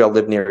houses, because we all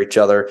lived near each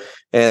other,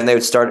 and they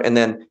would start, and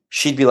then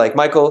she'd be like,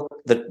 Michael,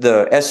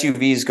 the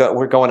SUV's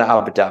we're going to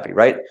Abu Dhabi,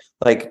 right?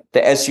 Like the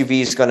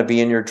SUV is going to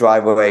be in your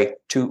driveway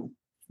to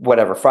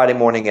whatever, Friday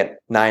morning at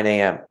 9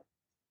 a.m.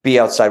 Be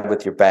outside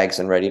with your bags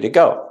and ready to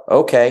go.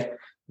 Okay.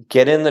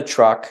 Get in the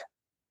truck.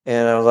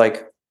 And I was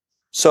like,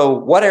 so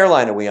what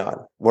airline are we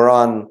on? We're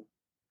on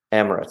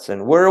Emirates.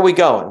 And where are we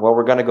going? Well,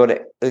 we're going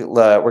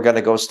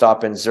to go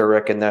stop in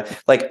Zurich. And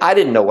I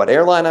didn't know what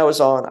airline I was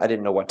on. I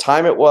didn't know what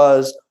time it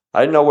was. I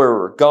didn't know where we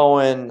were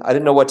going. I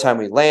didn't know what time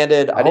we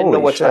landed. I didn't know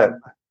what time.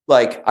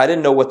 I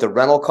didn't know what the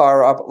rental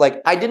car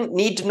I didn't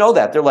need to know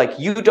that. They're like,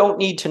 you don't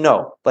need to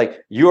know.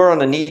 You're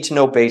on a need to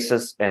know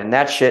basis, and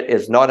that shit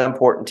is not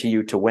important to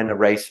you to win a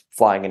race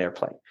flying an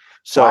airplane.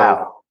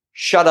 So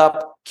shut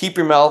up, keep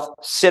your mouth,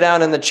 sit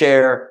down in the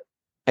chair,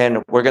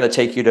 and we're going to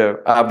take you to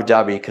Abu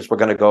Dhabi because we're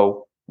going to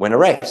go win a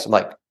race. I'm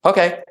like,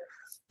 okay.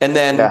 And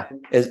then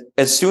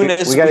as soon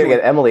as we got to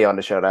get Emily on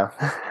the show now.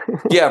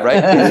 Yeah,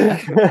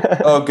 right.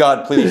 Oh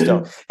God, please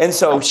don't. And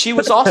so she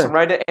was awesome,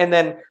 right? And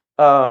then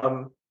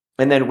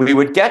we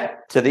would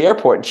get to the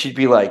airport, and she'd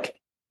be like,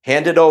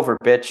 "Hand it over,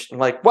 bitch." I'm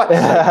like, "What?"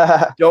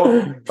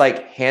 Don't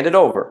hand it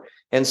over.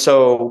 And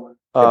so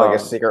like a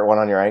secret one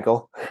on your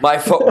ankle. My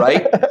phone,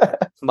 right?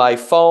 My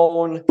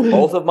phone,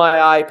 both of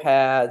my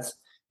iPads,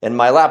 and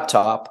my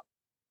laptop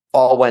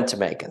all went to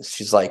Megan.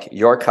 She's like,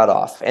 "You're cut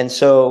off." And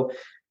so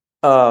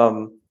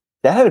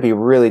that had to be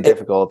really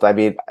difficult. I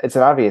mean, it's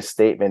an obvious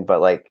statement,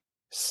 but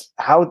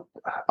how,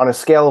 on a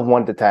scale of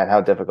 1 to 10,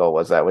 how difficult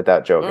was that,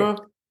 without joking?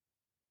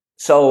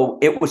 So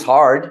it was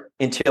hard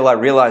until I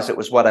realized it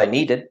was what I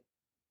needed.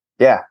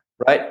 Yeah.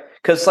 Right.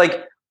 Because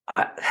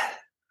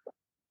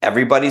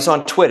everybody's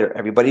on Twitter,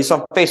 everybody's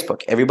on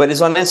Facebook,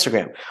 everybody's on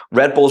Instagram.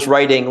 Red Bull's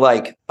writing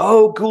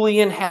 "Oh,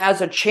 Goulian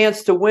has a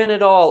chance to win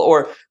it all,"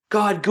 or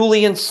 "God,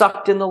 Goulian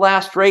sucked in the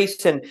last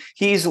race and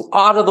he's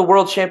out of the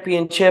world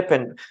championship,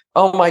 and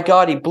oh my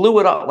God, he blew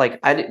it up."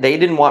 They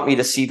didn't want me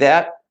to see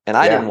that, and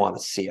I didn't want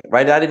to see it,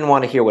 right? I didn't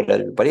want to hear what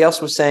everybody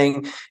else was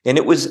saying. And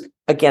it was,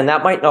 again,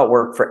 that might not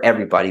work for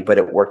everybody, but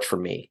it worked for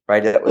me,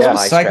 right? That was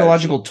my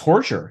psychological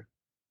torture.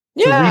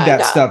 To read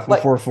that stuff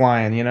before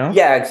flying,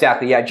 Yeah,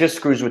 exactly. Yeah, it just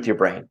screws with your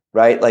brain,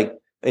 right? I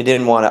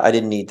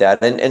didn't need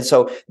that. And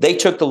so they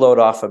took the load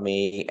off of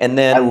me. And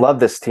then I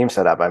love this team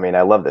setup. I mean,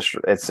 I love this.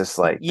 It's just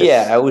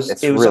it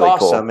was really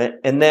awesome. Cool.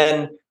 And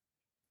then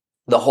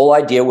the whole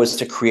idea was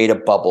to create a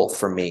bubble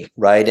for me,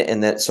 right?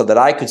 And that so that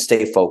I could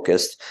stay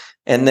focused.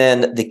 And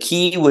then the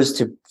key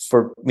was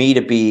for me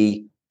to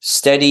be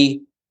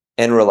steady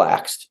and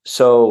relaxed.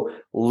 So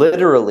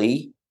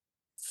literally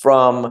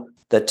from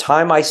the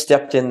time I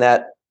stepped in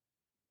that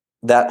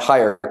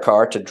hire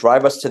car to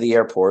drive us to the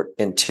airport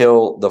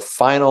until the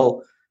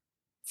final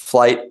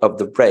flight of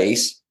the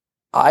race,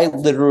 I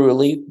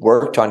literally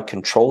worked on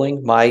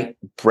controlling my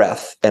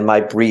breath and my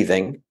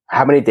breathing.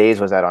 How many days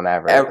was that on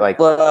average?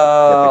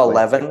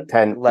 11.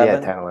 10,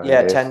 11.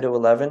 10 to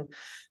 11.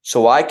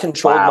 So I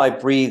controlled my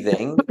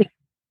breathing.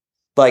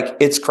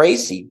 It's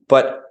crazy,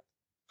 but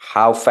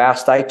how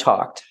fast I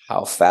talked,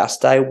 how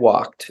fast I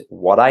walked,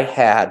 what I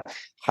had,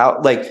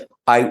 how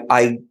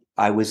I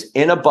was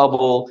in a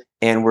bubble,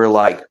 and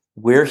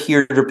we're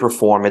here to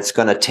perform. It's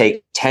going to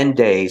take 10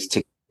 days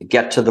to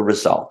get to the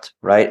result.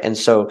 Right. And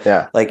so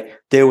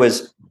there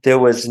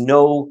was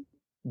no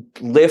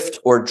lift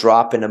or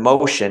drop in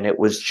emotion. It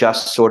was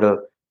just sort of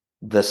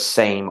the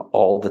same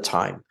all the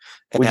time.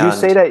 Would you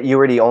say that you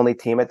were the only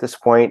team at this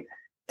point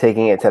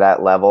taking it to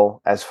that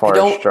level as far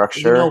as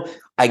structure?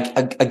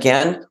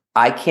 Again,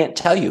 I can't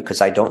tell you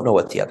because I don't know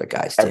what the other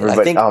guys did.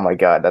 Everybody, I think. oh my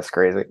God, that's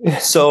crazy.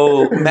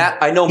 So Matt,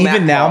 I know Even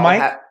Matt now, Hall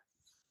Mike?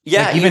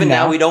 yeah, Like, even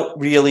now now we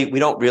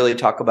don't really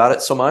talk about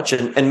it so much.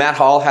 And Matt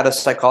Hall had a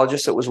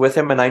psychologist that was with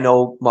him, and I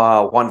know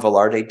Juan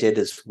Velarde did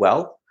as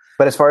well.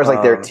 But as far as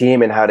like their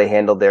team and how they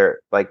handled their,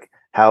 like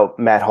how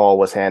Matt Hall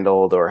was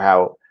handled or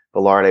how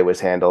Velarde was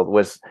handled,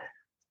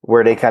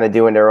 were they kind of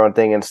doing their own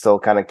thing and still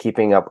kind of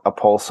keeping up a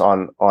pulse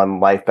on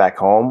life back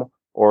home,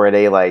 or are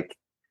they like,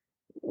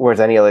 was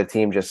any other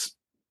team just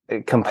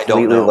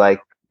completely like?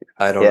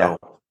 I don't know.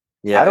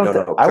 Yeah, I don't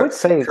know. I would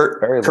say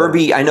very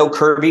Kirby. little. I know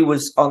Kirby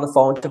was on the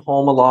phone to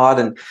home a lot,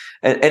 and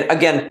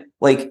again,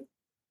 like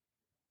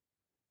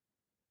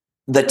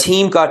the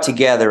team got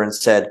together and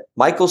said,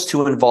 Michael's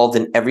too involved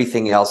in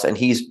everything else, and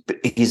he's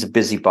a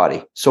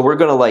busybody, so we're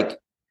gonna like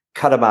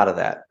cut him out of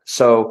that.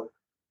 So,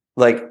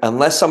 like,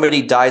 unless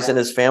somebody dies in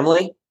his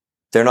family,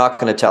 they're not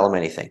going to tell him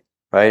anything,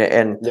 right?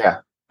 And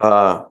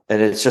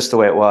and it's just the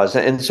way it was.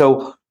 And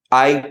so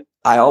I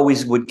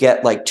always would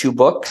get like 2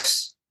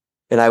 books,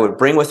 and I would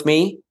bring with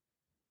me.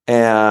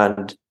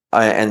 And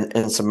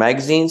some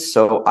magazines.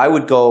 So I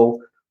would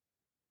go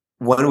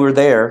when we were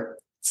there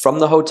from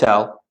the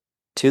hotel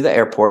to the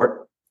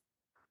airport,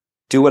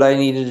 do what I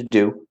needed to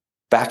do,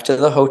 back to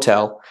the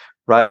hotel,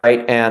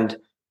 right? And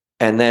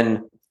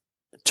then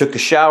took a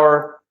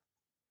shower,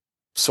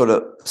 sort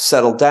of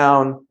settled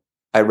down.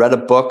 I read a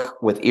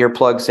book with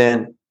earplugs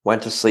in,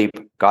 went to sleep,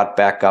 got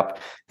back up,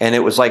 and it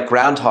was like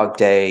Groundhog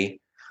Day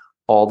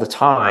all the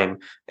time.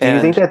 Do you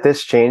think that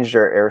this changed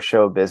your air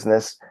show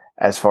business?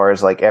 As far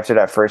as like after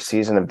that first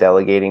season of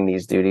delegating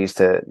these duties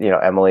to,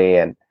 Emily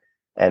and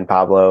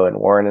Pablo and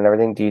Warren and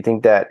everything, do you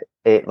think that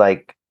it,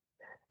 like,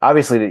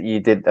 obviously you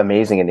did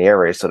amazing in the air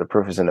race, so the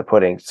proof is in the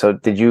pudding. So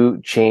did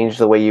you change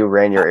the way you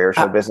ran your air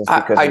show business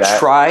because of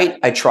that?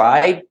 I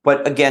tried,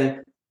 but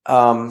again,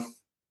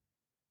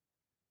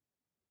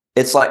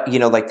 it's like,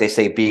 like they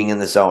say, being in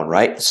the zone,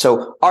 right?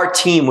 So our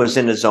team was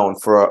in the zone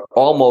for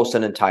almost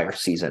an entire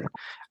season.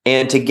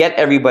 And to get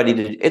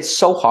everybody it's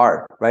so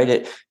hard,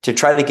 right? To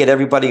try to get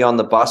everybody on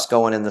the bus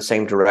going in the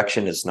same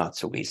direction is not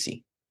so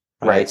easy.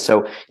 Right.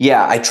 So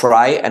yeah, I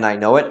try and I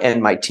know it.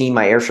 And my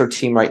airshow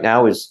team right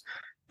now is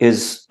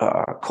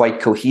quite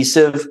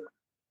cohesive,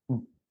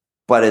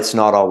 but it's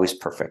not always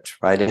perfect.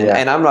 Right.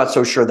 And I'm not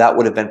so sure that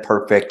would have been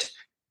perfect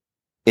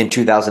in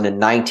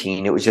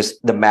 2019. It was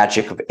just the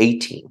magic of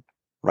 18.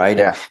 Right.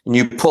 Yeah. And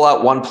you pull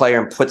out one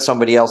player and put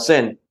somebody else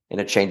in,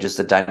 and it changes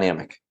the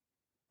dynamic.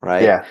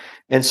 Right. Yeah.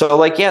 And so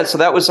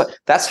so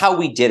that's how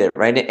we did it.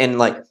 Right. And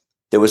like,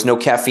 there was no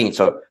caffeine.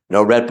 So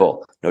no Red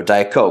Bull, no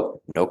Diet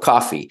Coke, no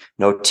coffee,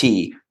 no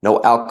tea,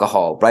 no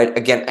alcohol. Right.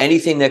 Again,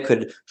 anything that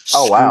could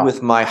screw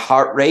with my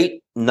heart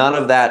rate. None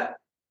of that.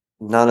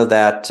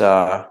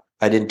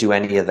 I didn't do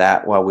any of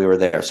that while we were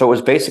there. So it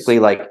was basically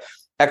like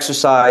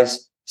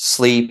exercise,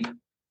 sleep,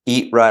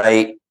 eat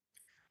right.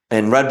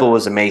 And Red Bull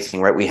was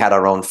amazing, right? We had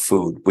our own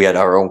food. We had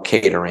our own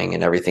catering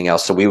and everything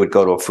else. So we would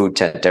go to a food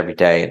tent every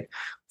day and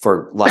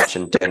for lunch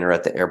and dinner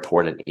at the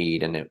airport and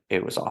eat. And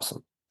it was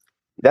awesome.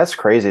 That's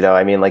crazy though.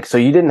 I mean, like, so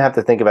you didn't have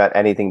to think about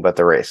anything but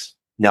the race.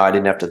 No, I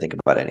didn't have to think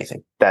about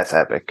anything. That's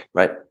epic.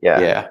 Right. Yeah.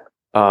 Yeah.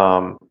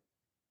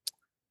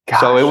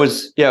 So it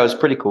was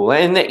pretty cool.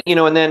 And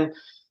and then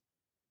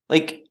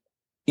like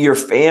your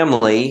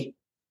family.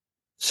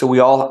 So we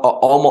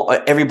almost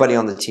everybody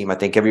on the team, I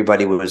think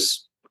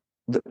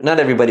not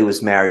everybody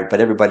was married, but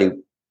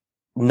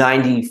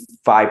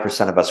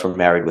 95% of us were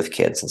married with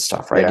kids and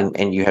stuff. Right. Yeah.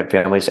 And you had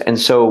families. And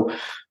so,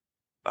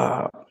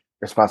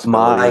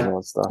 responsibilities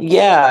and stuff.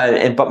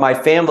 Yeah. But my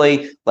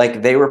family,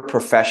 like, they were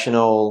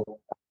professional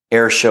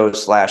air show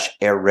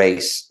 / air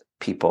race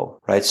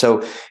people. Right.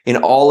 So in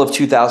all of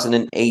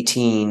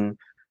 2018,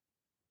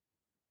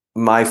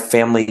 my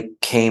family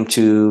came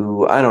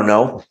to, I don't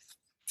know,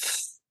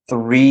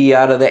 4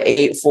 out of the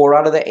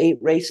 8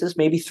 races,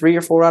 maybe 3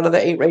 or 4 out of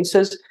the 8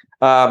 races.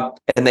 And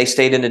they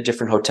stayed in a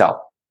different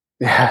hotel.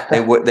 Yeah. They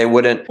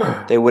wouldn't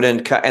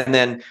cut. And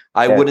then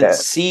I wouldn't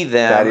see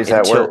them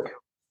until,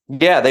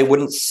 they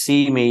wouldn't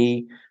see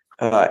me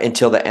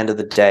until the end of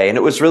the day. And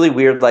it was really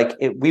weird. Like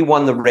we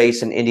won the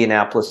race in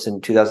Indianapolis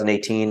in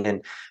 2018.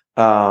 And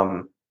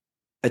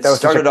it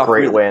started off a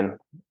great win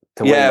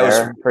to win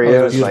there for you.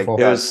 It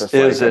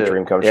was a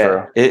dream come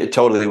true. It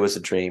totally was a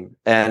dream.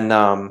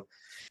 And,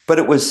 but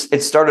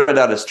it started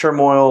out as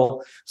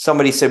turmoil.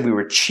 Somebody said we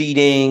were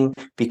cheating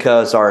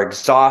because our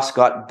exhaust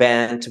got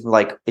bent.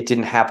 Like it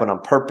didn't happen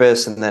on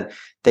purpose. And then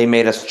they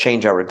made us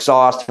change our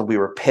exhaust, and we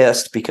were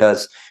pissed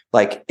because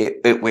like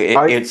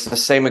it's the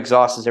same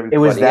exhaust as everybody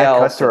else. It was that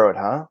cutthroat,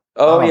 huh?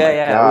 Oh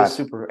yeah. It was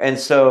super. And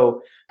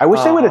so I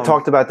wish they would have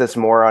talked about this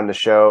more on the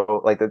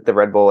show, like the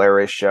Red Bull Air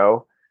Race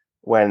show,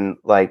 when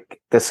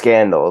like the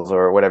scandals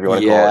or whatever you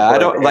want to call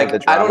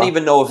it. I don't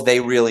even know if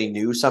they really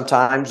knew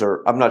sometimes,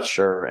 or I'm not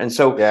sure. And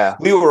so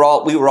we were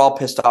all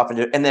pissed off.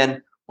 And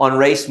then on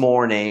race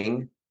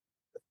morning,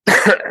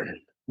 I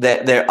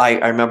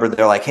remember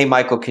they're like, "Hey,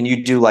 Michael, can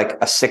you do like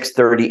a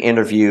 6:30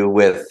 interview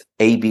with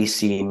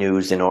ABC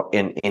News in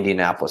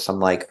Indianapolis?" I'm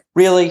like,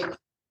 "Really?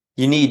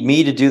 you need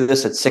me to do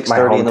this at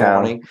 6:30 in the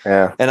morning.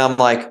 Yeah. And I'm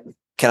like,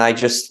 can I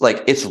just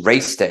like, it's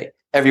race day.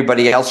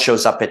 Everybody else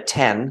shows up at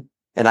 10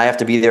 and I have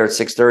to be there at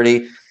 6:30.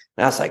 And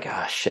I was like,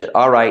 oh shit.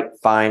 All right,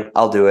 fine.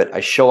 I'll do it. I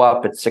show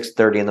up at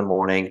 6:30 in the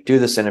morning, do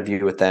this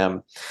interview with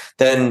them.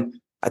 Then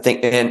I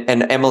think,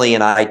 and Emily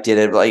and I did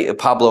it, like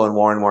Pablo and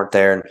Warren weren't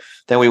there. And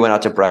then we went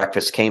out to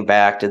breakfast, came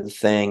back, did the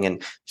thing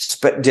and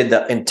did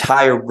the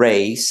entire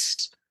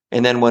race.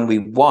 And then when we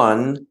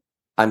won,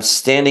 I'm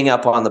standing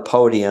up on the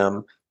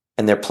podium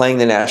and they're playing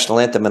the national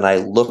anthem. And I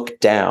look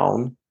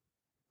down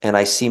and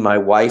I see my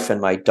wife and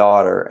my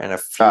daughter and a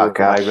few of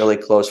my really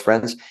close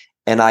friends.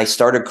 And I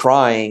started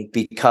crying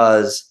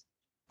because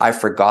I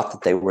forgot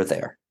that they were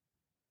there.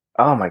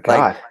 Oh my God.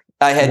 Like,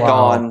 I had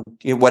gone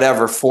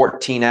whatever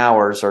 14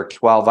 hours or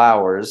 12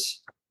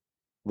 hours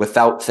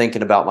without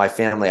thinking about my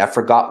family. I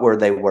forgot where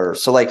they were.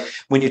 So like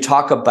when you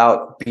talk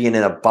about being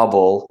in a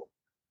bubble,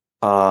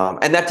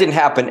 and that didn't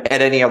happen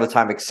at any other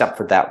time except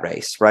for that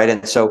race, right?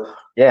 And so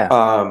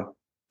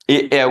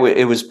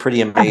it was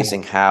pretty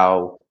amazing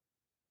how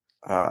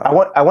I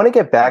want to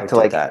get back to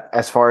like that.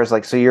 As far as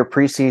like, so your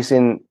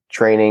preseason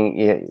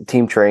training,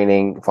 team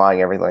training,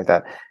 flying, everything like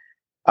that.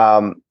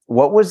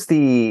 What was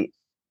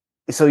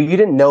so you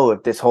didn't know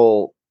if this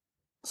whole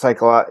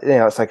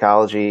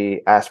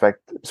psychology aspect,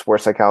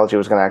 sports psychology,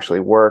 was going to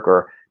actually work,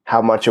 or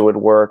how much it would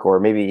work, or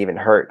maybe even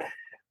hurt.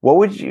 What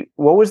was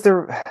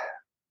the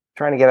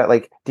trying to get at?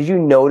 Like, did you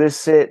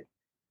notice it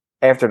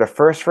after the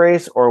first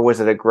race, or was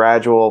it a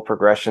gradual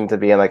progression to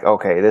being like,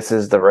 okay, this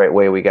is the right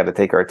way. We got to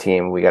take our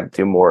team. We got to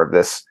do more of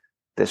this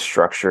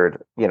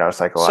structured,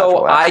 psychological.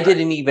 So aspect. I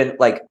didn't even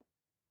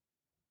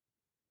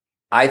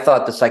I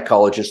thought the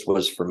psychologist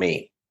was for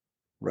me.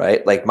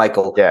 Right? Like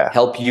Michael,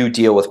 help you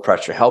deal with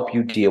pressure, help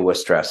you deal with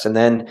stress. And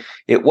then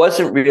it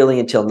wasn't really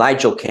until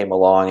Nigel came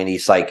along and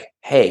he's like,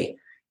 hey,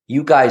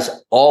 you guys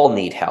all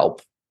need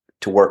help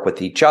to work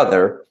with each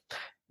other,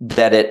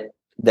 that it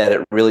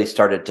really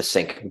started to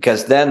sink.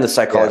 Because then the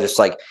psychologist,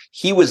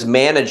 he was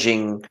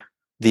managing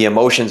the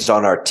emotions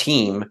on our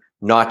team,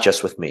 not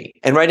just with me.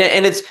 And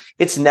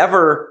it's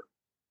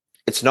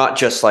not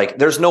just like,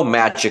 there's no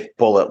magic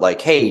bullet, like,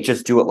 hey,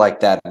 just do it like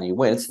that and you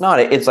win. It's not,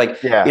 it's like,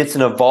 it's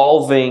an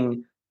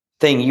evolving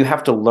thing. You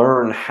have to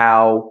learn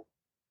how,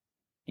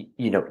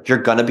 you're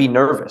going to be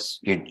nervous.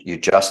 You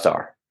just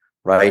are,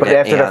 right? But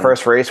after the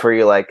first race where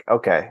you're like,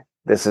 okay,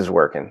 this is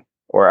working,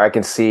 or I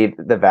can see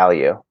the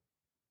value.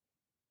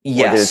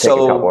 Yeah. Or did it take a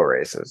couple of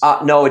races?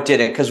 No, it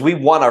didn't. Cause we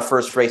won our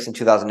first race in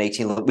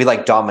 2018. We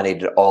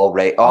dominated all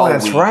race. Oh,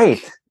 that's week.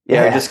 Right.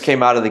 Yeah. We just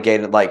came out of the gate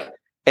and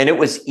it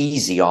was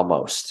easy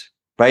almost,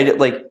 right?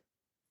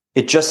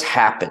 It just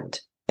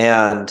happened.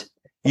 And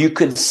you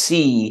could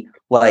see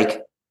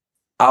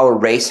our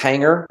race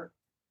hangar,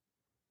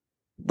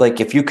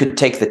 if you could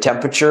take the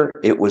temperature,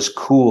 it was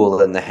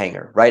cool in the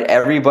hangar, right?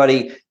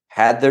 Everybody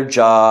had their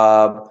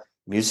job.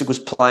 Music was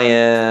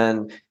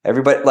playing.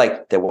 Everybody,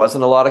 there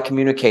wasn't a lot of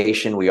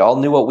communication. We all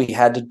knew what we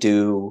had to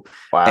do.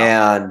 Wow.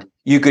 And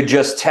you could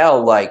just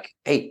tell,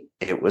 hey,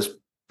 it was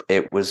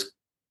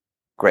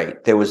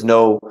great. There was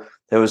no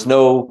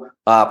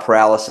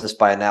paralysis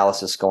by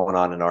analysis going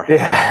on in our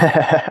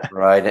head,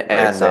 right?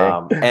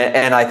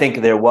 And I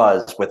think there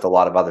was with a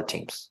lot of other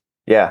teams.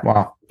 Yeah.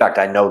 Wow. In fact,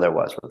 I know there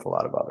was with a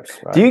lot of others.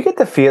 Right? Do you get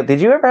the feel?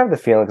 Did you ever have the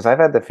feeling? Because I've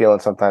had the feeling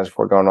sometimes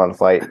before going on a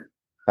flight.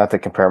 Not to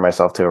compare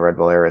myself to a Red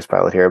Bull Air Race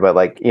pilot here, but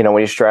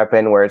when you strap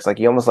in, where it's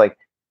you almost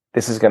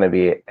this is going to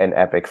be an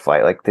epic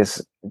flight.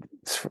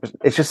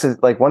 It's just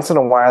once in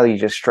a while you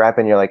just strap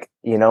in. You're like,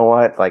 you know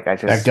what?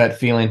 That gut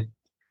feeling.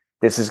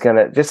 This is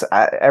gonna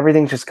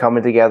everything's just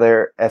coming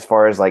together as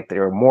far as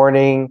your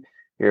morning,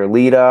 your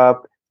lead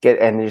up,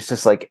 and it's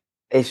just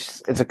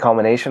it's a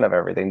culmination of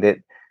everything.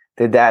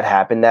 Did that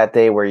happen that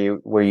day where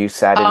you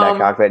sat in that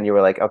cockpit and you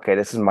were like, okay,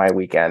 this is my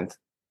weekend?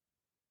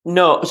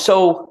 No,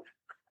 so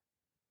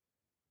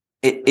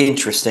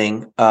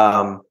interesting.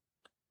 The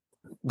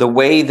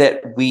way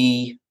that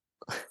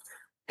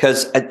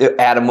because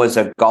Adam was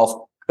a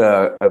golf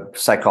a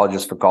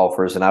psychologist for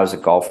golfers, and I was a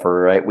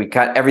golfer, right?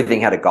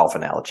 Everything had a golf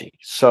analogy.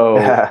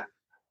 So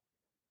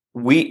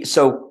we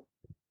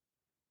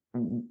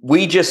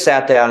just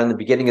sat down in the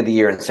beginning of the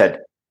year and said,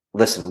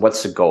 listen,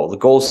 what's the goal? The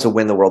goal is to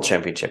win the world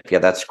championship. Yeah,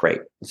 that's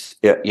great.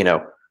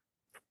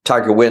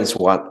 Tiger Woods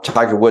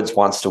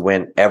wants to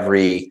win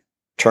every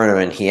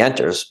tournament he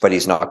enters, but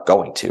he's not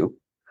going to.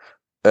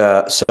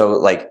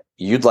 So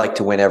you'd like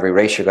to win every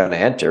race you're going to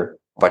enter,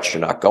 but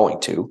you're not going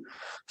to.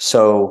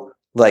 So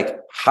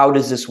how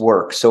does this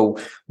work? So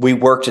we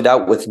worked it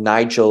out with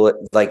Nigel.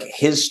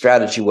 His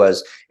strategy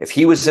was, if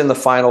he was in the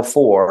final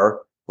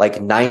four,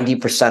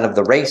 90% of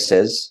the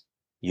races,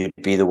 you'd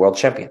be the world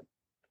champion.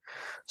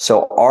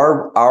 So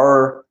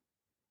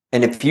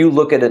and if you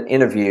look at an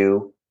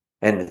interview,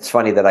 and it's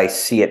funny that I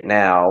see it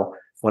now,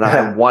 when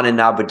I won in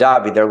Abu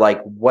Dhabi, they're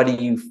like,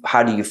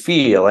 how do you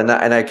feel? And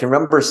I can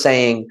remember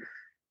saying,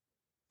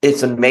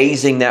 it's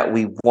amazing that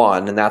we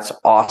won, and that's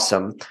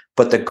awesome.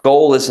 But the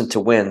goal isn't to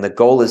win. The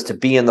goal is to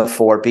be in the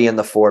four, be in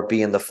the four,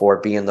 be in the four,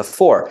 be in the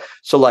four.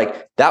 So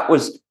that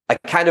was, I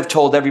kind of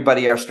told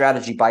everybody our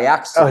strategy by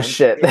accident. Oh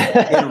shit.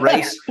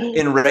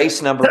 in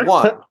race number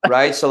 1,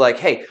 right? So like,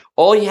 hey,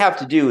 all you have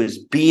to do is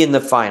be in the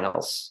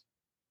finals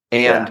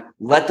and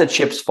let the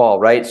chips fall,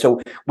 right?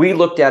 So we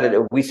looked at it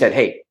and we said,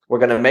 hey, we're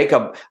going to make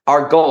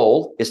our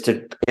goal is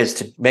to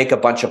make a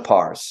bunch of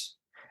pars.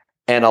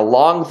 And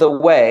along the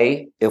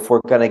way, if we're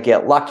going to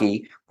get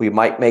lucky, we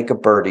might make a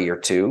birdie or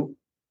two.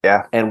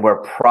 Yeah. And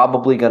we're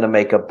probably going to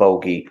make a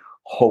bogey.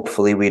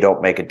 Hopefully we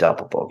don't make a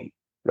double bogey,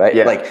 right?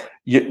 Yeah.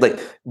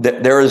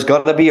 There is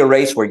going to be a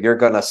race where you're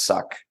going to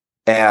suck.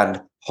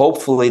 And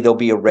hopefully there'll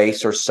be a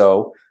race or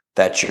so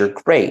that you're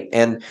great.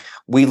 And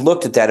we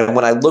looked at that. And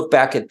when I look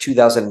back at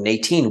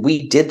 2018,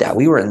 we did that.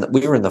 We were in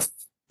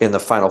the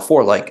Final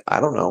Four, like, I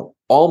don't know,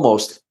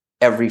 almost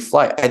every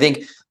flight. I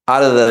think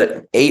out of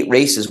the 8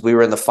 races, we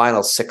were in the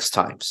final 6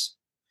 times,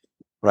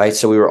 right?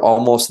 So we were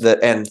almost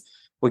and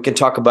we can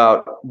talk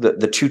about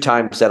the 2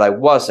 times that I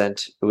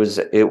wasn't. It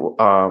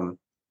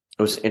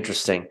was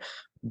interesting,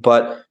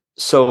 but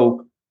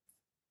so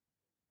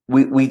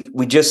we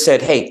just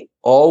said, hey,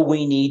 all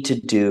we need to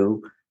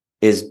do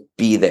is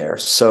be there.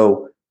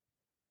 So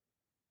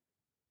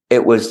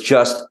it was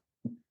just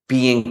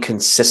being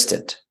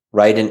consistent,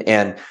 right?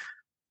 And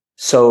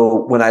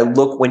so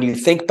when you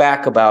think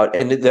back about,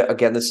 and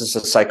again, this is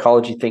a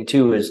psychology thing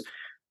too, is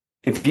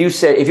if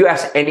you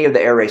ask any of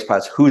the air race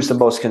pilots who's the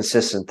most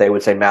consistent, they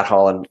would say Matt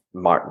Hall and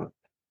Martin,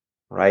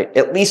 right?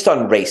 At least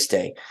on race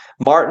day.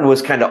 Martin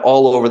was kind of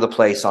all over the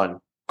place on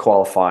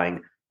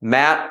qualifying.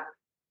 Matt,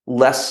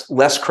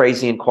 less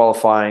crazy in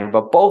qualifying,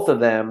 but both of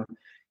them,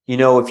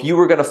 if you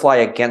were going to fly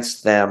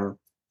against them,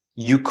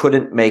 you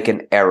couldn't make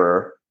an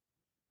error,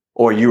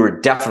 or you were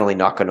definitely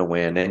not going to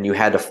win, and you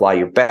had to fly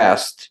your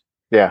best.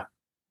 Yeah.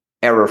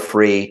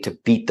 Error-free to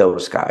beat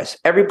those guys.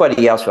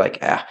 Everybody else were like,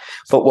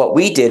 But what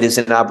we did is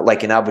in Abu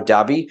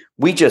Dhabi,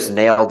 we just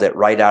nailed it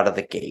right out of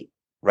the gate,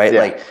 right? Yeah.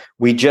 Like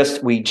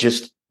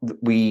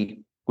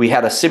we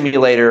had a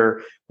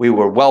simulator. We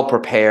were well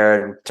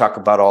prepared. Talk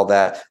about all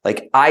that.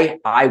 Like I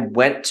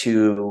went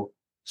to,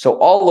 so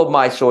all of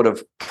my sort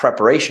of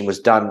preparation was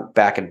done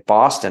back in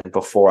Boston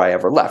before I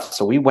ever left.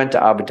 So we went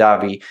to Abu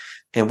Dhabi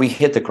and we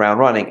hit the ground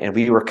running and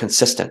we were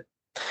consistent.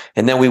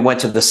 And then we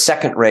went to the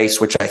second race,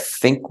 which I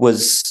think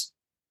was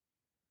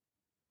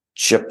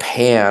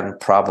Japan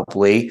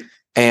probably.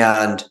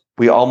 And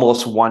we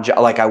almost won,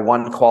 like I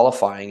won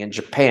qualifying in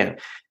Japan.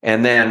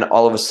 And then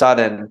all of a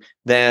sudden,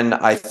 then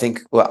I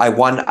think I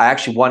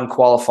actually won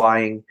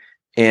qualifying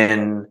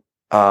in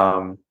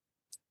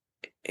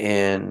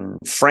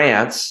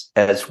France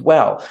as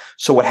well.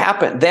 So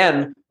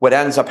what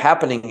ends up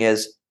happening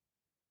is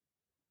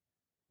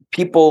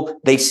people,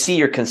 they see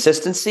your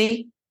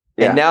consistency.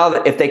 Yeah. And now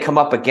that if they come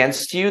up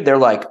against you, they're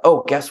like,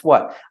 oh, guess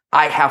what?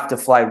 I have to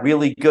fly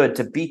really good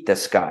to beat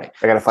this guy.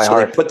 I got to fly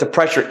hard. They put the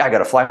pressure. I got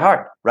to fly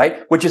hard,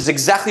 right? Which is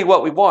exactly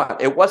what we want.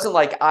 It wasn't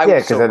like was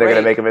because then they're going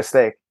to make a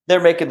mistake.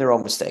 They're making their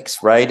own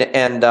mistakes, right?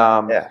 And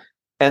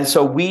and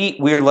so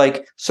we're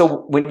like,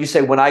 so when you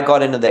say when I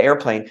got into the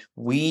airplane,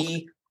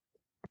 we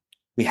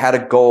had a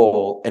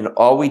goal, and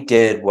all we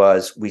did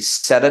was we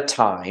set a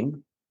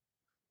time,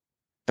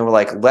 and we're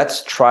like,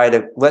 let's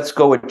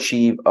go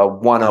achieve a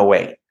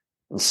 108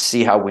 and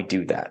see how we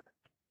do that.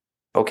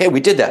 Okay, we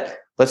did that.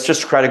 Let's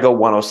just try to go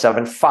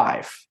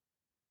 107.5.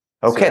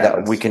 Okay,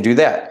 we can do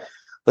that.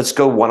 Let's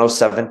go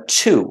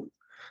 107.2.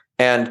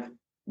 And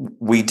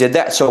we did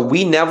that. So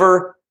we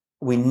never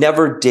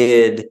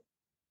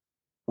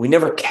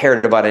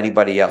cared about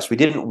anybody else. We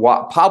didn't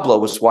Pablo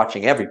was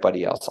watching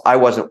everybody else. I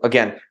wasn't,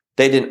 again,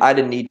 I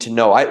didn't need to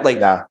know.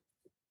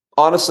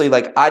 Honestly,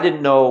 like I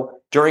didn't know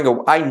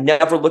I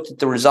never looked at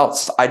the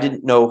results. I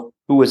didn't know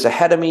who was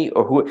ahead of me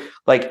or who,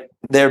 like,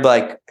 they're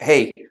like,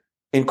 hey,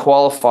 in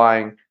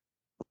qualifying,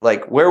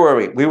 like, where were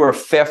we? We were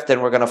 5th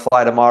and we're going to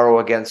fly tomorrow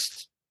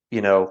against,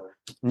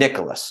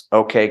 Nicholas.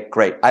 Okay,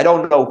 great. I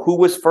don't know who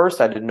was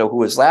first. I didn't know who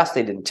was last.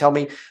 They didn't tell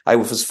me. I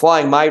was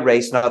flying my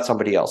race, not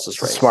somebody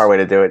else's race. Smart way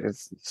to do it.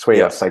 It's a way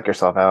to psych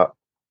yourself out.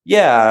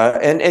 Yeah.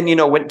 And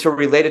when to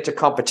relate it to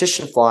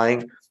competition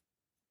flying,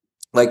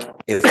 like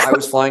if I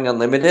was flying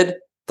unlimited,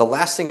 the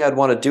last thing I'd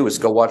want to do is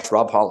go watch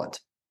Rob Holland.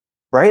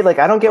 Right? Like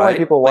I don't get why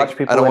people watch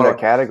people in their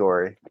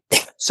category.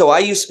 So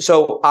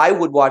I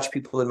would watch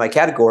people in my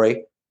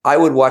category. I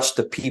would watch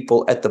the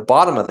people at the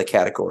bottom of the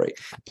category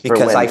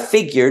because I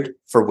figured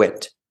for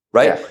wind,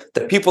 right? Yeah.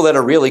 The people that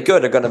are really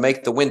good are going to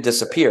make the wind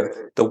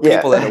disappear. The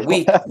people that are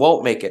weak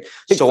won't make it.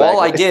 Exactly. So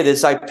all I did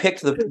is I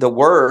picked the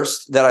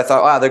worst that I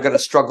thought, they're going to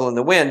struggle in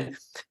the wind,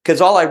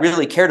 because all I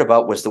really cared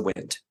about was the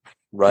wind,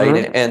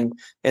 right? Mm-hmm.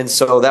 And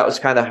so that was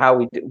kind of how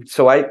we do.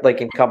 So I,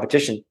 like in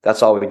competition,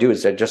 that's all we do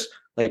is they're just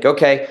like,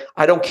 okay,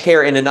 I don't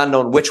care in an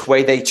unknown which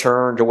way they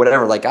turned or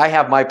whatever. Like I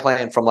have my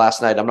plan from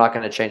last night. I'm not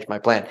going to change my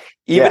plan.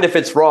 Even if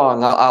it's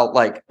wrong,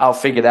 I'll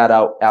figure that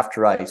out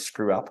after I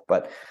screw up.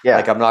 But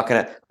like, I'm not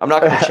going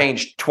to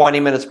change 20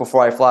 minutes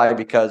before I fly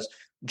because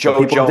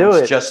Joe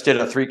Jones just did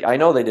a 3. I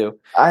know they do.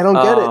 I don't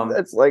get it.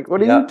 It's like,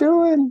 what are you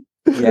doing?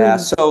 Yeah.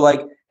 So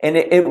like, and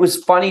it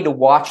was funny to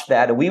watch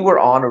that. We were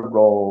on a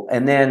roll,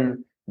 and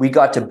then we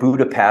got to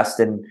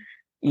Budapest, and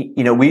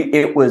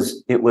it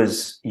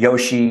was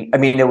Yoshi. I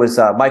mean, it was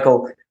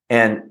Michael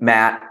and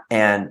Matt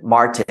and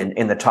Martin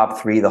in the top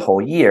 3 the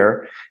whole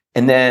year.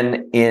 And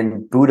then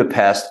in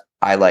Budapest,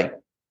 I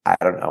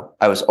don't know,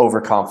 I was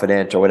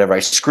overconfident or whatever.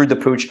 I screwed the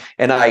pooch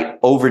and I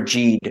over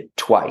G'd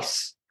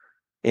twice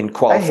in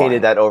qualifying. I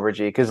hated that over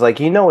G because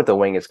what the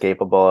wing is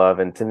capable of.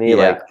 And to me,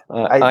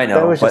 I know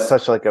that was just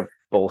such a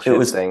bullshit it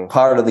was thing.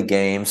 Part of the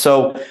game.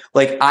 So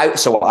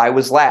I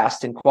was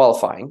last in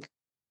qualifying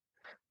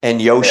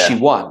and Yoshi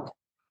won.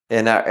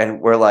 And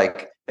we're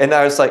like, and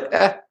I was like,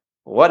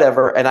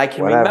 whatever. And I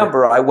can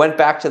remember I went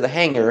back to the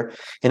hangar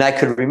and I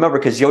could remember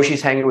because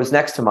Yoshi's hangar was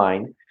next to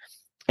mine.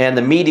 And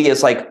the media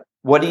is like,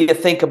 what do you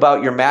think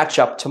about your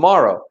matchup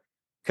tomorrow?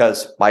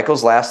 Because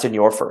Michael's last and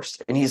you're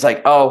first. And he's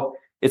like, oh,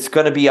 it's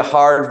going to be a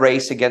hard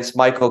race against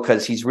Michael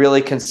because he's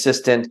really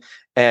consistent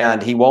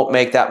and he won't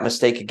make that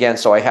mistake again.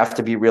 So I have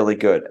to be really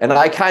good. And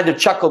I kind of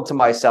chuckled to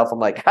myself. I'm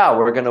like,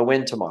 we're going to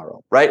win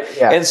tomorrow. Right.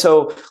 Yeah. And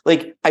so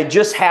I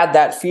just had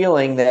that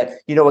feeling that,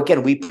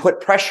 again, we put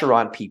pressure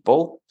on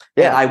people.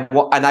 Yeah.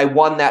 And I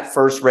won that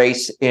first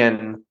race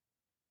in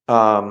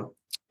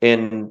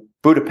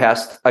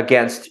Budapest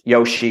against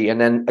Yoshi. And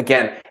then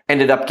again,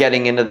 ended up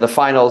getting into the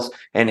finals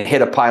and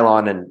hit a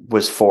pylon and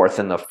was 4th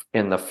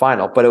in the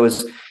final. But it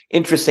was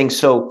interesting.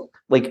 So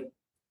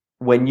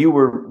when you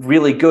were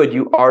really good,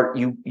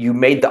 you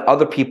made the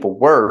other people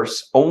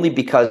worse only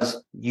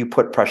because you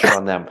put pressure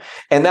on them.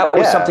 And that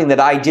was something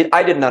that I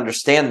didn't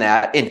understand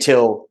that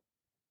until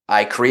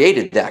I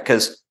created that.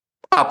 Because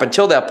up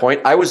until that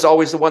point, I was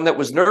always the one that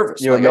was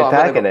nervous. You were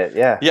attacking it.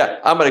 Yeah. Yeah.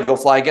 I'm going to go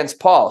fly against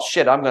Paul.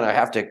 Shit. I'm going to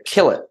have to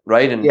kill it.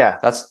 Right. And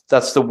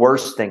that's the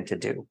worst thing to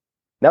do.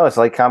 No, it's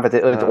like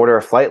competition, order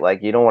a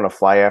flight. You don't want to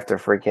fly after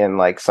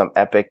freaking some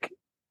epic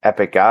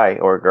guy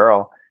or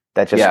girl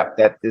that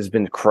that has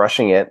been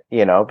crushing it,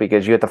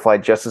 because you have to fly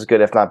just as good,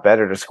 if not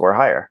better, to score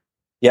higher.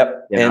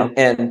 Yep.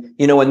 And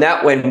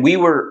when we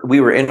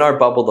were in our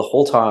bubble the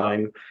whole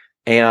time,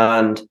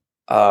 and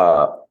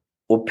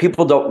what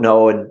people don't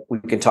know, and we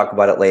can talk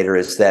about it later,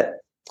 is that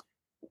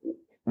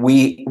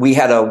we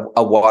had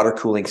a water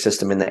cooling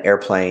system in the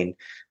airplane,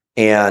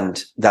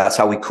 and that's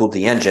how we cooled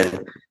the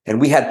engine. And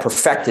we had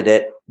perfected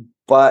it,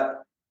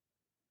 but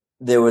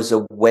there was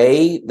a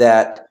way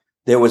that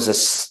there was a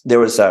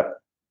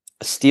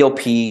steel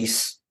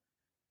piece,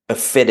 a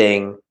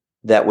fitting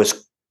that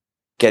was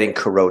getting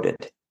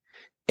corroded.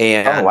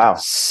 And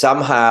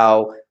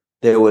somehow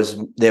there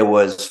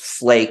was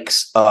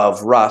flakes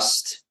of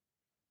rust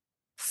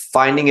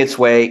finding its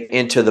way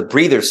into the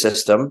breather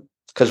system,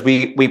 because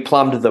we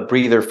plumbed the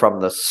breather from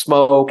the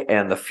smoke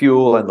and the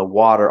fuel and the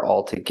water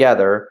all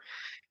together.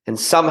 And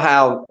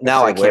somehow,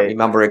 now I can't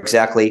remember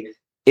exactly,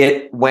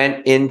 it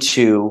went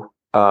into,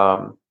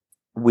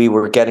 we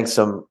were getting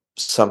some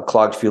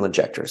clogged fuel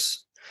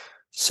injectors.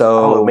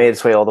 So it made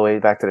its way all the way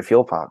back to the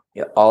fuel pump.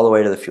 Yeah, all the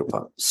way to the fuel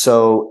pump.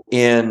 So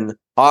in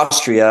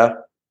Austria,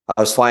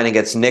 I was flying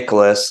against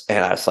Nicholas,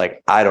 and I was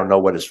like, I don't know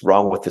what is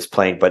wrong with this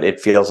plane, but it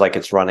feels like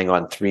it's running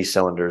on 3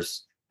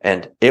 cylinders.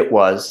 And it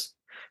was.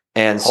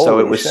 And so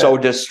it was so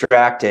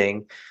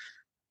distracting.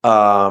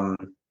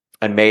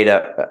 I made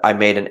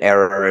an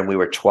error, and we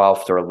were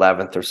 12th or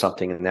 11th or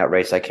something in that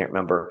race. I can't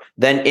remember.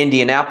 Then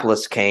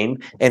Indianapolis came,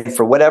 and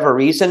for whatever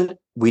reason,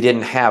 we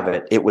didn't have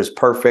it. It was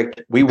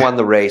perfect. We won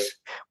the race.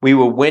 We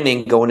were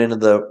winning going into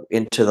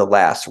the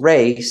last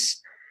race.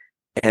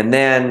 And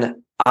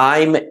then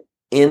I'm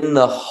in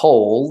the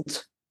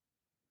hold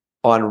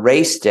on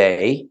race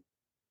day,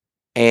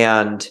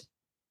 and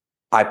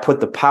I put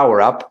the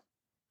power up,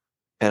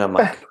 and I'm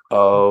like,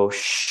 oh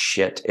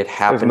shit, it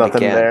happened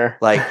again. There.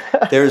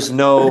 There's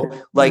no,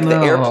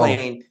 the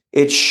airplane,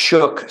 it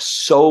shook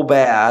so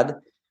bad.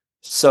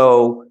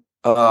 So,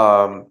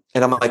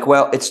 and I'm like,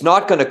 well, it's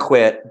not going to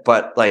quit,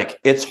 but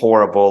it's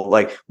horrible.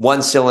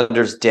 One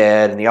cylinder's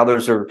dead and the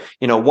others are,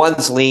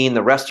 one's lean,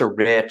 the rest are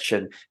rich.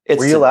 And it's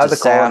Were you allowed to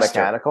call it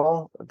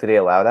mechanical? Did he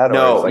allow that?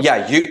 No.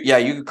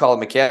 You could call it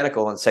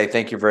mechanical and say,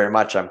 thank you very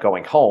much, I'm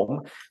going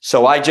home.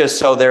 So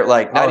they're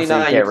like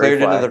 99, you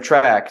cleared into the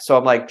track. So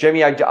I'm like,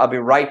 Jimmy, I'll be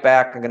right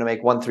back. I'm going to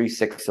make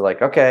 136. They're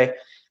like, okay.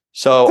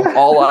 So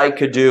all I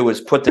could do was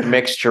put the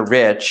mixture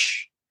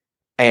rich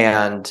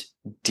and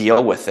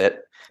deal with it.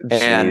 Jeez.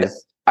 And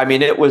I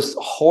mean, it was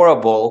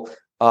horrible.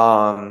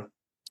 But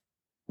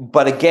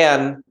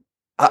again,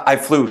 I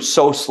flew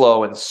so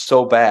slow and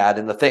so bad.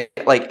 And the thing,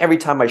 every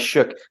time I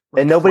shook.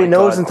 And nobody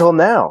knows until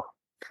now.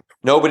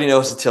 Nobody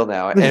knows until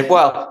now. And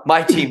well,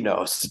 my team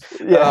knows.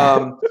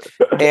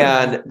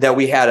 And that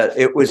we had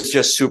it was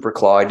just super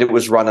clogged. It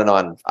was running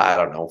on, I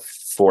don't know,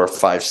 4 or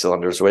 5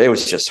 cylinders. It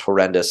was just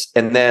horrendous.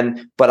 And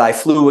then, but I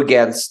flew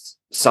against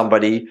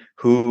somebody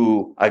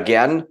who,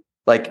 again,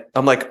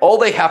 I'm like, all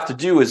they have to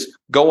do is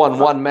go on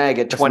one mag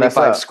at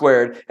 25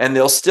 squared and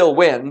they'll still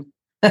win.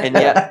 And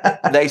yet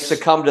they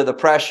succumbed to the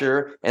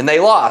pressure and they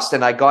lost.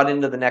 And I got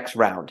into the next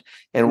round.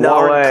 And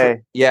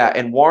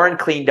Warren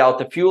cleaned out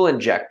the fuel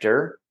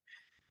injector.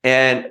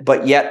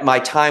 But yet my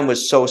time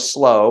was so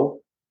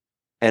slow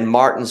and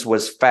Martin's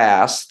was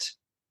fast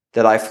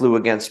that I flew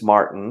against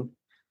Martin.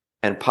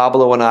 And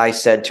Pablo and I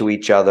said to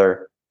each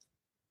other,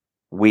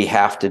 we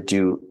have to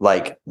do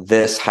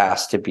this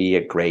has to be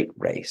a great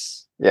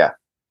race. Yeah.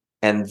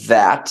 And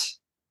that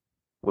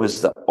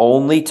was the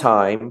only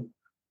time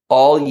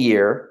all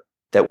year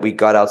that we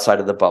got outside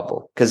of the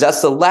bubble. Because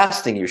that's the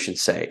last thing you should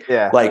say.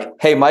 Yeah.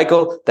 Hey,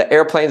 Michael, the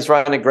airplane's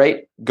running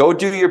great. Go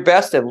do your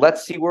best and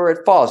let's see where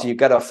it falls. You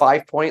got a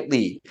 5-point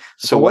lead.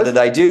 So what did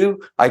I do?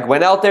 I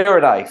went out there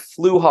and I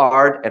flew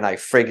hard and I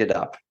frigged it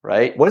up,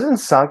 right? Wasn't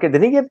Sanka,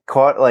 did he get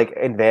caught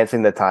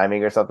advancing the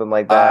timing or something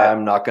like that?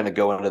 I'm not going to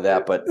go into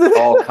that, but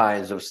all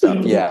kinds of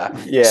stuff. Yeah.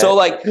 Yeah. So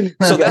that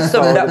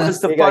was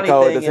the he got funny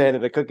caught thing. with his hand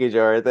in a cookie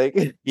jar, I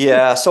think.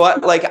 Yeah. So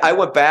I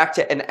went back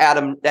to, and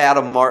Adam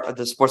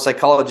the sports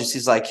psychologist,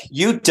 he's like,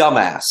 you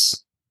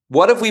dumbass.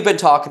 What have we been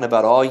talking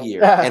about all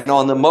year? And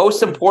on the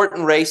most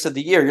important race of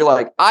the year, you're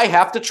like, I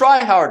have to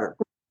try harder.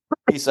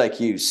 He's like,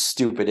 you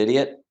stupid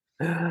idiot.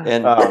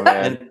 And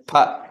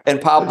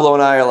and Pablo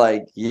and I are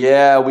like,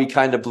 yeah, we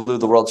kind of blew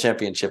the world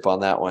championship on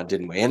that one,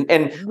 didn't we?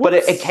 But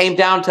it came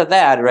down to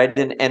that, right?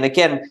 And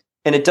again,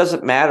 and it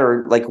doesn't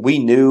matter. We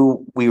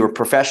knew we were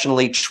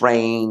professionally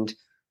trained,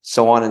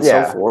 so on and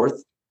so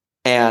forth,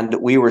 and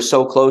we were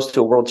so close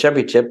to a world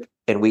championship,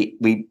 and we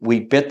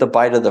bit the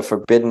bite of the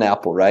forbidden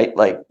apple, right?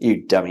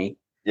 You dummy.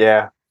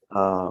 Yeah.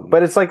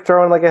 But it's like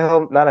throwing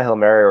not a Hail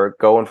Mary or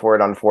going for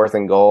it on 4th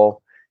and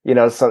goal.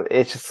 So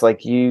it's just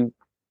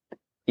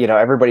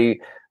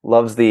everybody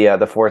loves the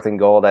 4th and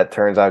goal that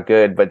turns out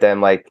good, but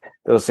then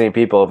those same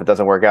people, if it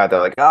doesn't work out, they're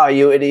like, "Oh,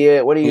 you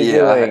idiot! What are you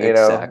doing?"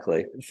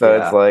 Exactly.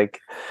 So it's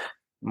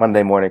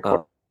Monday morning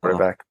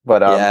quarterback.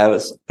 But it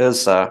was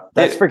that's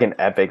freaking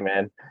epic,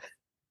 man.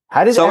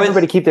 How did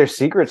everybody keep their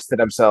secrets to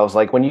themselves?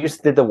 When you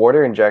did the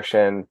water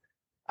injection,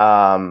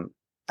 how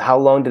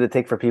long did it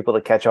take for people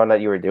to catch on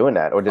that you were doing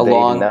that, or did they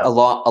even know? A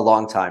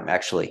long time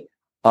actually.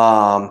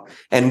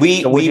 And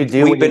we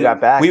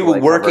got back? We were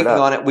working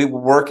on it. We were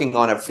working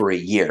on it for a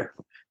year.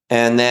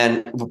 And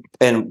then,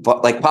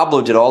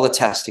 Pablo did all the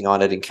testing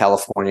on it in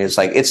California.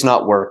 It's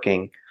not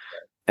working.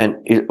 And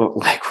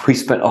we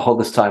spent all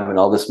this time and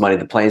all this money.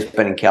 The plane's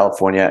been in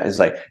California.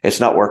 It's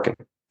not working.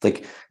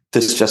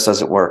 This just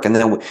doesn't work. And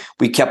then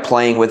we kept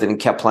playing with it and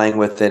kept playing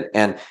with it.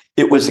 And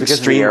it was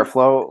extreme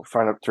airflow.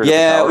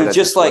 Yeah, it was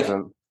just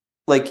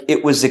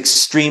it was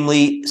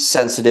extremely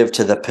sensitive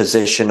to the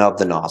position of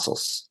the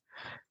nozzles.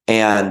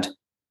 And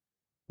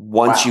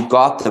once you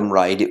got them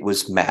right, it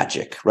was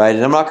magic, right?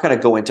 And I'm not going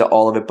to go into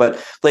all of it,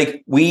 but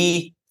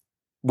we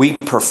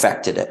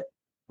perfected it,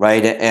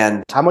 right?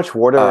 And how much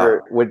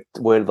water would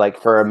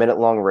for a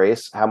minute-long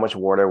race? How much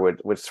water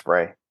would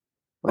spray?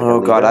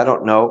 God, I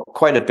don't know.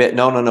 Quite a bit.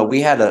 No.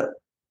 We had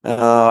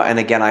and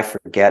again, I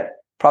forget.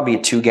 Probably a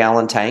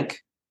 2-gallon tank.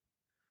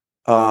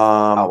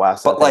 Oh wow!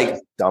 So but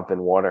dumping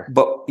water.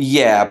 But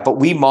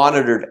we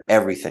monitored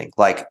everything,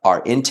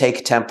 our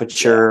intake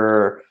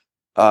temperature.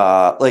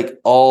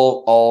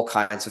 All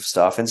kinds of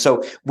stuff. And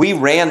so we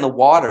ran the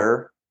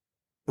water.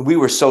 We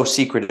were so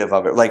secretive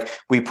of it.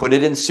 We put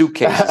it in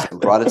suitcases and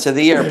brought it to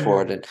the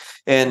airport and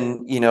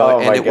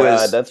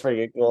that's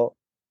pretty cool.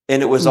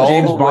 And it was all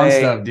James the Bond way,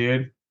 stuff,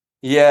 dude.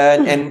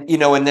 Yeah. And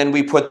then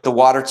we put the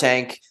water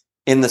tank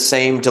in the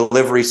same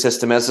delivery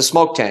system as the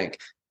smoke tank.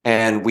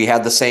 And we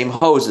had the same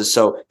hoses.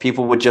 So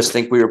people would just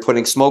think we were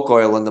putting smoke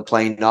oil in the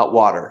plane, not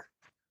water.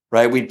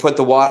 Right, we'd put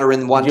the water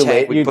in one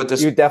tank. You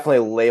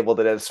definitely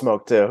labeled it as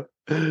smoke too.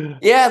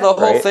 Yeah, the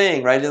whole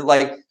thing, right? And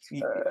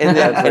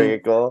that's pretty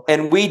cool.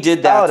 And we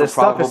did that. This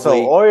stuff is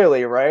so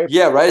oily, right?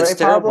 Yeah, right. It's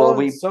terrible.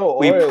 We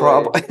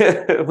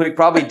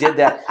probably did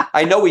that.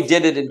 I know we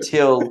did it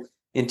until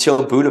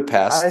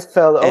Budapest. I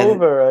fell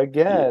over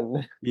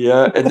again.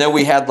 Yeah, and then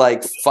we had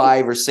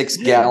 5 or 6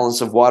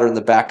 gallons of water in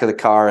the back of the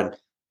car, and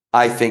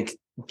I think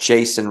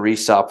Jason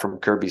Resop from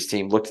Kirby's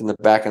team looked in the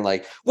back and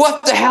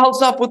what the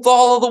hell's up with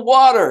all of the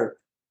water?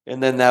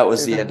 And then that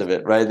was the end of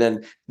it, right?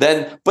 Then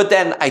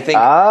I think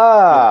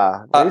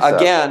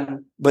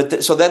again,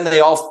 so then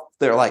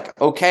they're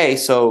like, okay,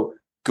 so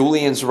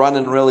Goulian's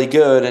running really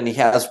good and he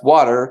has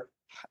water,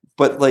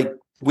 but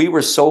we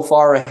were so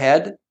far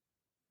ahead.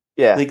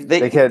 Yeah,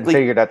 they hadn't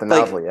figured out the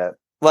nozzle yet.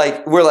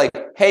 We're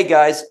hey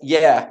guys,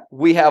 yeah,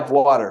 we have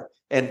water.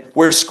 And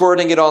we're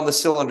squirting it on the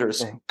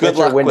cylinders. Good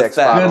luck with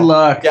that. Good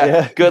luck.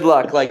 Yeah, good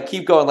luck.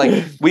 Keep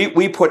going.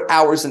 We put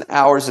hours and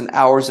hours and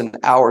hours and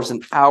hours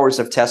and hours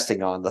of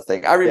testing on the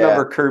thing. I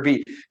remember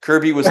Kirby.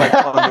 Kirby was on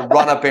the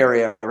run-up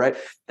area, right?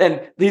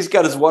 And he's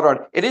got his water on,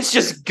 and it's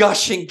just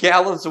gushing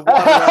gallons of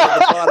water out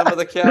of the bottom of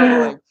the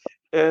can.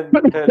 And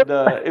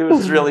it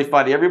was really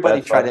funny.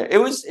 Everybody tried it. It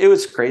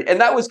was crazy, and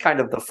that was kind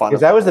of the fun.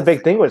 Because that was the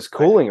big thing, was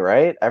cooling,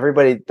 right?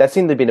 Everybody, that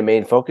seemed to be the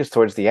main focus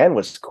towards the end,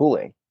 was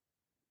cooling.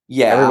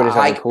 Yeah, everybody's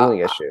having cooling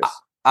issues.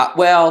 That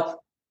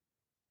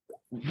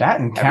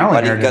and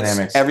cowling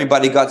aerodynamics.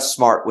 Everybody got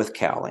smart with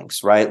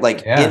cowlings, right?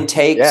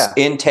 Intakes,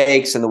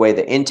 and the way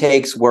the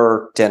intakes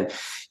worked, and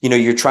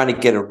you're trying to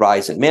get a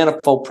rise in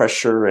manifold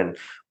pressure and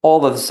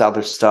all of this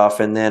other stuff,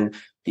 and then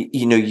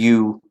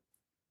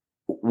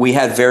we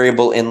had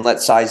variable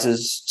inlet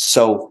sizes,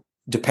 so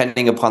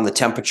depending upon the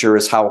temperature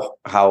is how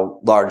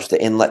large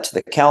the inlet to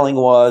the cowling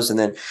was. And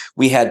then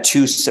we had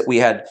two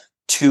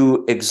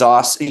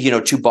exhausts,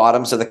 two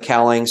bottoms of the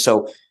cowling.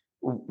 So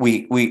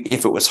we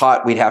if it was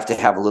hot, we'd have to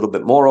have a little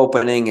bit more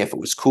opening. If it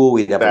was cool,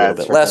 we'd have a little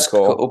bit less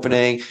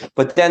opening.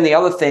 But then the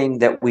other thing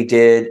that we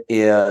did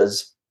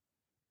is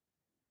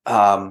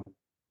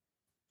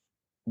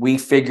we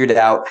figured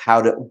out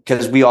how to,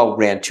 because we all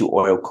ran 2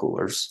 oil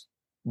coolers,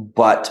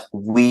 but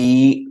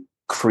we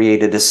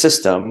created a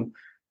system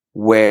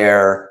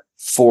where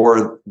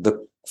for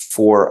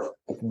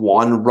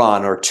one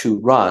run or 2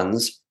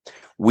 runs,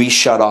 we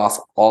shut off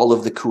all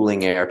of the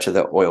cooling air to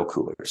the oil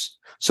coolers.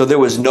 So there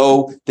was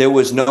no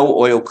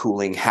oil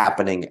cooling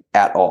happening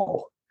at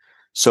all.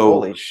 So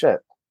holy shit.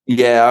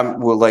 Yeah,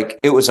 well, like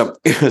it was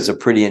a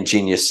pretty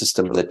ingenious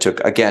system that took,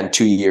 again,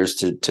 2 years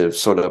to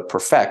sort of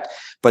perfect.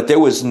 But there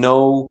was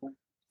no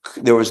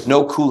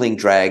cooling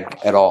drag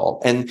at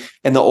all. And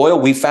the oil,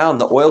 we found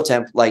the oil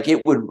temp, like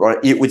it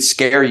would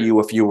scare you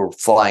if you were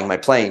flying my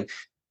plane,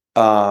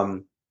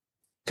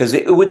 because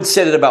it would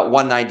sit at about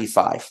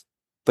 195.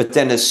 But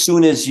then as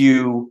soon as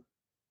you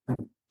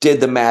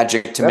did the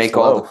magic to make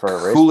all the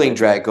cooling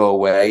drag go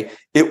away,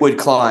 it would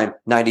climb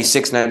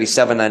 96,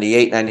 97,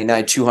 98,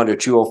 99, 200,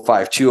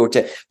 205,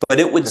 210. But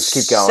it would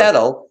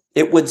settle.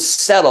 It would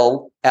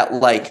settle at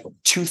like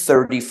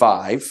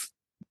 235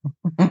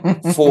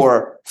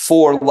 for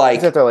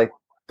like after like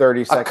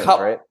 30 seconds,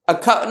 right?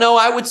 No,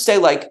 I would say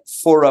like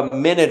for a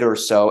minute or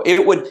so.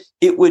 It would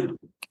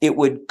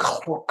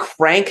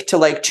crank to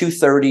like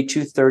 230,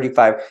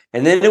 235,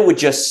 and then it would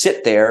just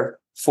sit there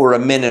for a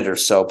minute or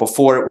so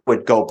before it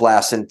would go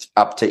blasting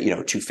up to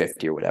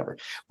 250 or whatever.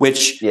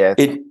 Which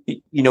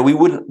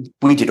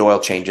we did oil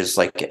changes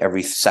like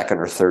every second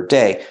or third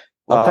day.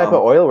 What type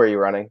of oil were you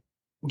running?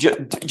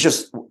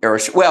 Just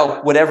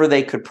whatever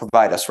they could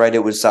provide us, right?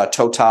 It was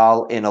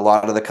Total in a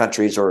lot of the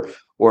countries, or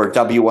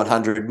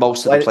W100.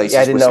 Most of the places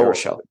I didn't was know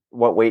Aeroshell.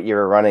 What weight you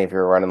were running, if you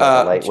were running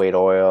like lightweight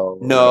oil.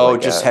 No,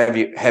 just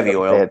heavy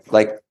oil.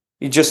 Like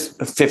you just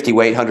 50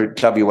 weight, 100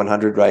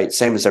 W100, right?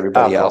 Same as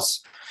everybody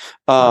else.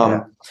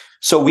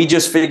 So we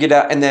just figured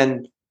out, and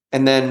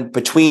then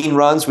between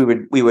runs we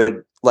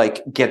would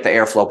like get the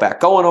airflow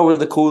back going over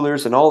the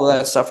coolers and all of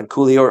that stuff, and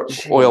cool the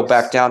oil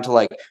back down to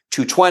like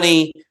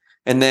 220,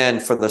 and then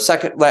for the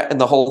second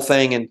and the whole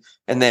thing,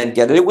 and then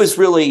get it. It was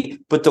really,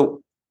 but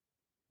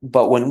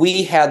when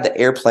we had the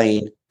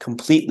airplane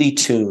completely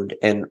tuned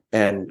and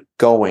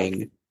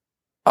going,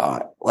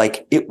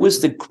 like it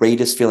was the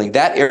greatest feeling.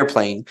 That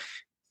airplane,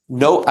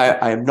 no,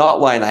 I am not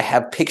lying. I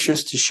have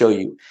pictures to show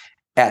you.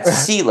 At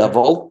sea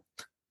level,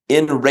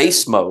 in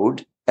race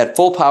mode, at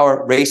full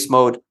power race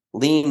mode,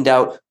 leaned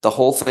out the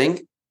whole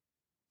thing,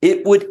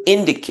 it would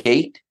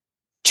indicate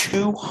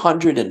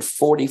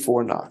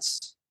 244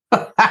 knots.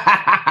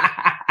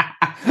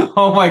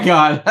 Oh my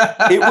God.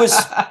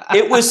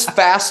 It was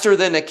faster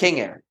than a King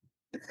Air.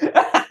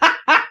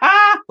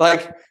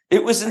 Like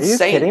it was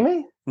insane. Are you kidding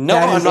me? No,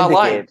 I'm not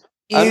lying.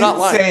 I'm not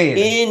lying.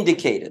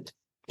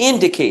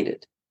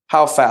 Indicated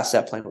how fast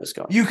that plane was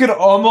going. You could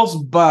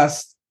almost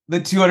bust the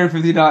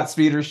 250 knot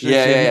speed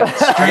restriction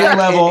straight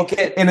level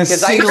in a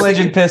single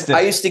engine piston.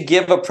 I used to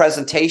give a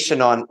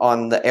presentation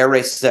on the air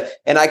races,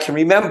 and I can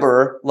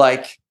remember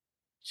like,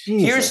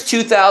 here's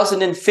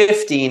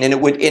 2015, and it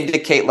would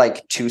indicate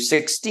like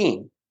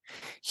 216.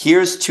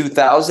 Here's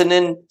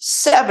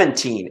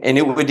 2017, and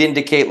it would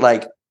indicate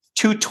like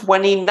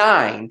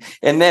 229.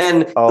 And then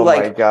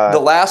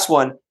the last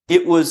one,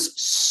 it was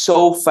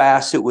so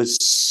fast, it was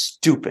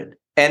stupid.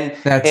 And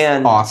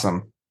that's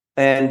awesome.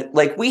 And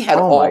like we had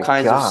all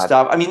kinds of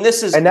stuff. I mean,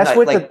 this is, and that's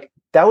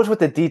that was with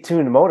the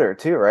detuned motor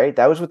too, right?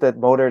 That was with the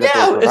motor.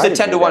 That it was a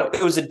 10-to-1.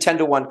 It was a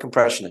 10-to-1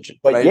 compression engine.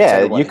 But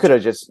right? You could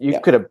have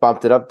could have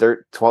bumped it up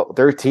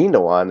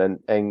 13-to-1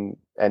 and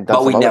done.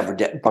 But we never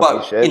did.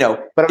 But shit.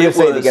 But I'm just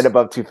saying to get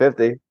above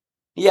 250.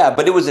 Yeah,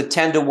 but it was a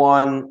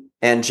 10-to-1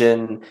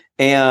 engine,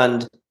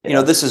 and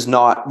this is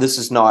not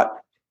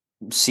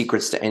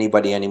secrets to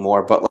anybody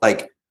anymore. But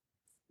like,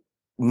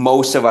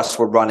 most of us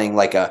were running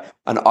like an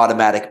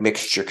automatic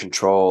mixture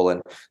control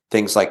and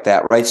things like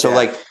that, right? So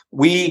like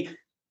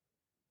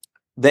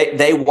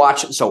they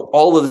watch it. So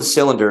all of the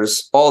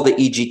cylinders, all the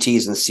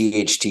EGTs and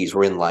CHTs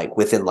were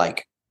within I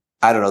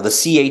don't know, the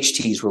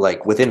CHTs were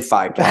like within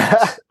 5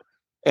 degrees.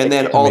 And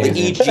then all the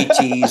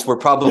EGTs were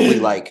probably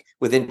like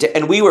within,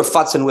 and we were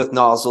futzing with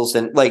nozzles,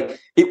 and like,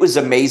 it was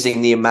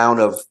amazing the amount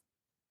of,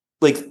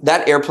 like,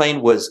 that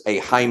airplane was a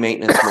high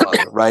maintenance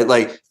model, right?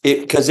 Like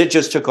because it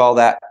just took all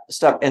that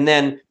stuff. And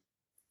then,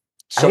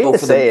 I hate to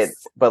say it,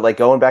 but like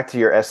going back to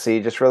your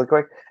SC just really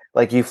quick,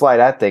 like you fly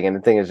that thing and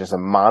the thing is just a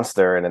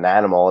monster and an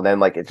animal. And then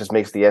like, it just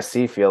makes the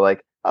SC feel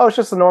like, oh, it's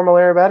just a normal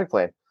aerobatic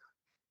plane.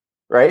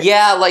 Right.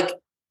 Yeah. Like,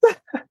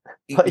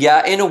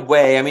 yeah, in a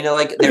way. I mean,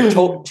 like they're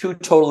two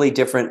totally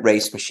different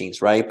race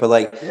machines. Right. But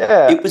like,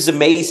 it was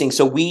amazing.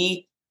 So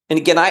and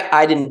again,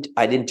 I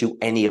didn't do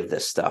any of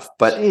this stuff,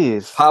 but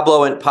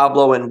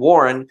Pablo and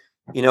Warren,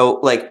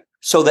 like,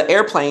 so the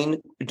airplane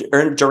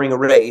during a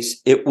race,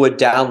 it would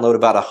download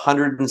about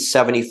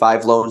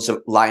 175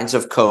 lines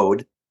of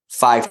code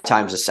 5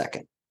 times a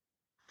second.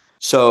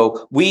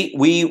 So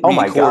we Oh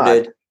my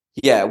recorded. God.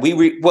 Yeah,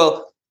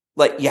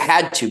 like you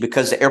had to,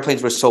 because the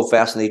airplanes were so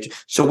fast, and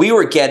so we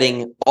were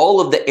getting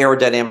all of the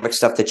aerodynamic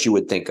stuff that you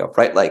would think of,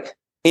 right? Like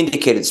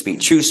indicated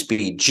speed, choose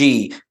speed,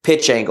 G,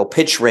 pitch angle,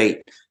 pitch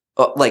rate,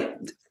 like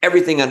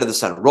everything under the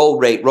sun, roll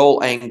rate,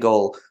 roll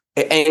angle,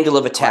 angle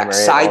of attack,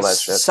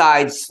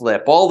 side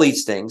slip, all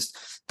these things.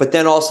 But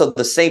then also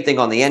the same thing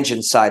on the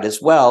engine side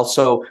as well.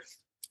 So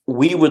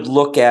we would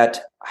look at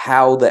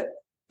how the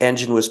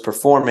engine was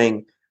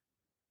performing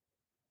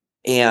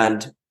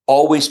and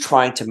always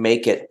trying to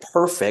make it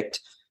perfect.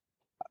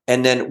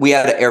 And then we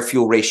had an air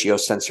fuel ratio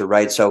sensor,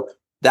 right? So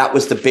that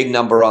was the big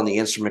number on the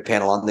instrument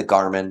panel on the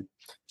Garmin.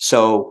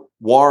 So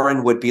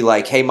Warren would be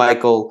like, hey,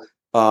 Michael.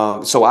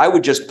 So I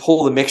would just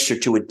pull the mixture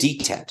to a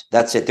detent.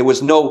 That's it. There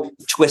was no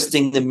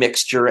twisting the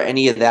mixture,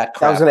 any of that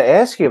crap. I was going to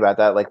ask you about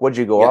that. Like, what'd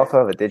you go off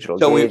of? A digital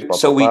gauge?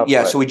 So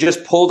we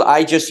just pulled.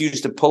 I just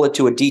used to pull it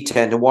to a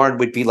detent, and Warren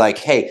would be like,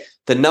 hey,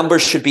 the number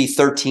should be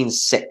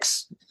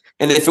 13.6.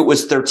 And if it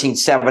was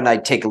 13.7,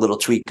 I'd take a little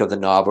tweak of the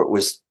knob, or it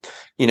was,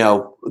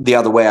 the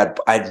other way,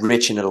 I'd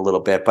richen it a little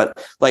bit.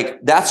 But like,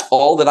 that's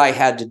all that I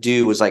had to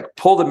do was like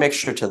pull the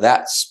mixture to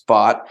that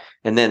spot.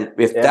 And then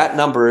if that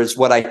number is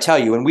what I tell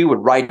you, and we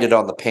would write it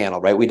on the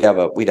panel, right? We'd have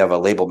a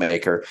label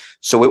maker.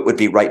 So it would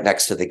be right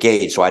next to the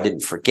gauge. So I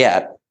didn't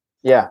forget.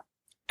 Yeah.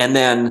 And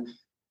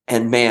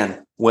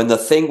man, when the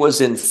thing was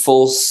in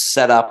full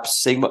setup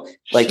Sigma,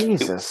 like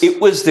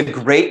it was the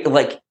great,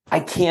 like, I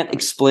can't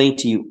explain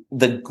to you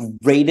the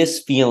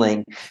greatest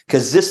feeling,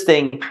 because this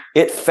thing,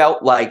 it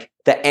felt like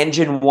the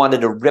engine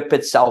wanted to rip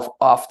itself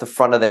off the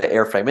front of the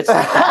airframe. It's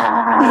like,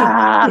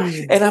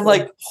 and I'm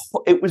like,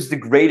 it was the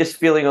greatest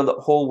feeling on the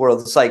whole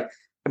world. It's like,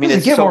 I mean,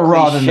 it's so more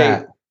raw than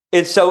that.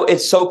 It's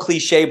so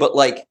cliche, but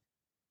like,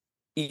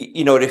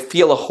 to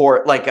feel a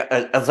horse, like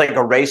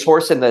a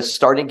racehorse in the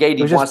starting gate,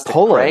 he wants to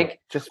crank.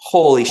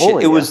 Holy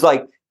shit! It was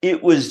like,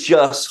 it was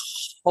just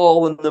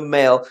hauling the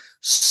mail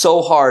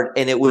so hard,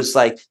 and it was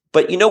like,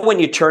 but when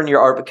you turn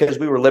your R, because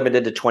we were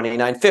limited to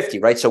 2950,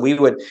 right? So we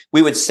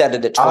would set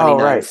it at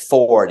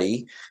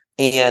 2940,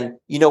 and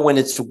when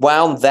it's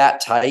wound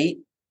that tight,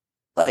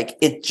 like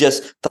it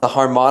just, the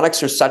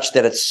harmonics are such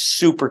that it's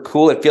super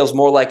cool. It feels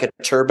more like a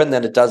turbine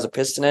than it does a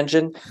piston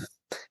engine,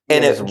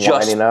 and it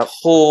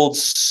just pulled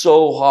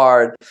so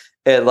hard.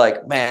 And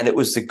like, man, it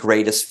was the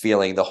greatest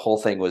feeling. The whole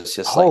thing was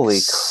just holy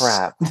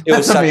crap. It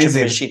was such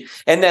amazing. A machine.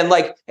 And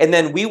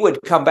then we would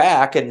come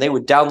back and they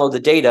would download the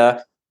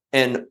data,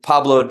 and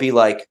Pablo would be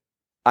like,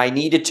 I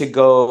needed to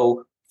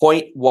go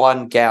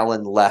 0.1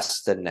 gallon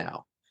less than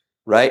now.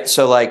 Right.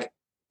 So like,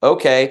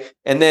 okay.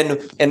 And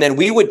then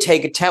we would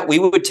take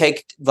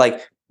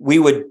we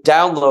would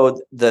download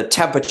the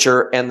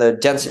temperature and the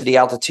density,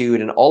 altitude,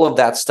 and all of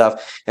that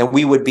stuff. And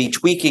we would be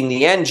tweaking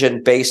the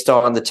engine based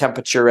on the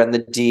temperature and the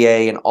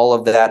DA and all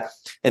of that.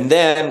 And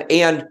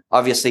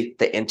obviously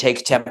the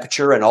intake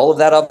temperature and all of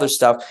that other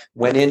stuff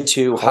went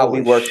into how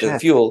we worked the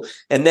fuel.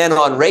 And then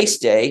on race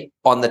day,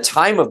 on the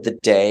time of the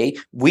day,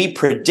 we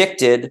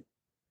predicted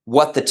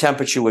what the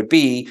temperature would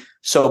be.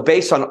 So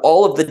based on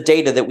all of the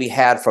data that we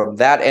had from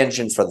that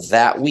engine for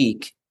that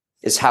week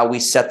is how we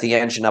set the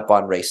engine up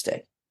on race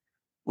day.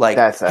 Like,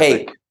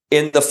 hey,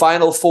 in the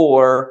final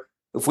 4,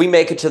 if we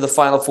make it to the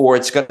final 4,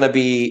 it's going to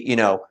be,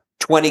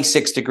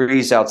 26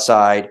 degrees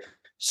outside.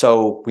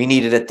 So we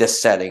need it at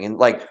this setting. And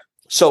like,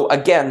 so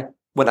again,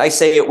 when I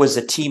say it was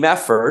a team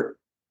effort,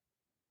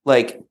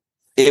 like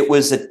it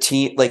was a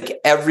team, like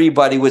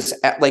everybody was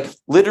at like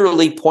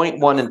literally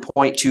 0.1 and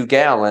 0.2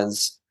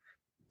 gallons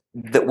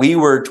that we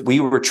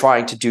were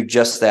trying to do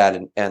just that.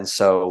 And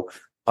so,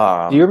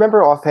 do you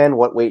remember offhand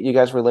what weight you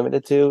guys were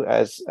limited to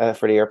as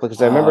for the airplane?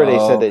 Because I remember they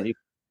said that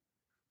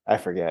I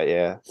forget.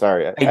 Yeah,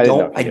 sorry.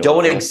 I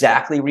don't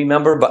exactly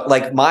remember, but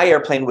like my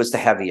airplane was the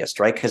heaviest,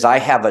 right? Because I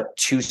have a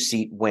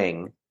 2-seat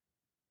wing.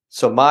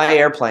 So my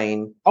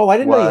airplane. Oh, I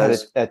didn't know you had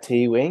a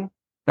T wing.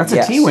 That's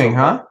a T wing,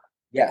 huh?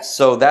 Yes.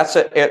 So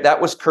that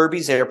was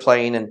Kirby's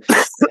airplane,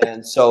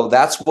 and so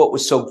that's what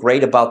was so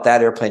great about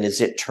that airplane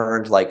is it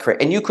turned like crazy,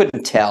 and you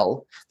couldn't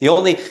tell.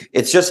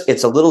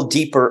 It's a little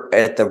deeper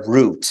at the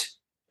root.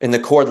 In the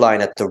cord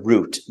line at the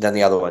root than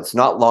the other one. It's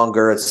not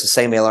longer. It's the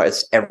same aileron.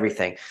 It's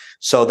everything.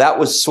 So that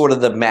was sort of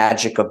the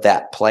magic of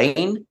that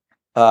plane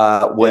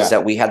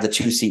that we had the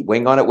 2-seat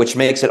wing on it, which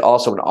makes it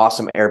also an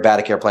awesome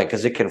aerobatic airplane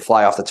because it can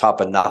fly off the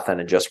top of nothing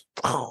and just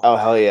oh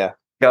hell yeah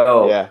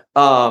go. Yeah.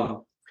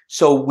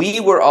 So we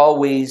were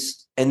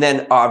always, and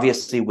then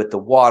obviously with the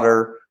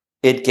water,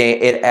 it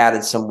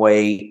added some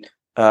weight.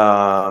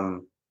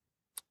 But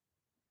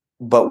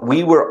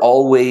we were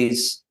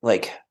always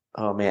like,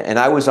 oh man. And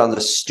I was on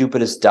the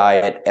stupidest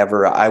diet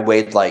ever. I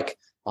weighed like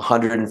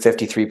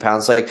 153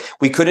 pounds. Like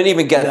we couldn't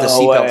even get the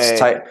seatbelts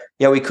tight.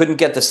 Yeah. We couldn't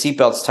get the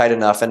seatbelts tight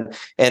enough. And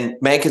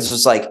Mankins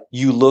was like,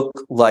 you look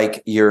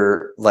like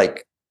you're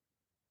like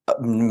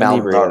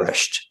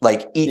malnourished,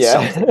 like eat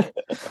something.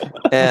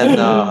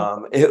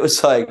 And it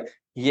was like,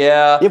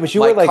 Yeah. Yeah, but you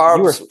were like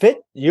you were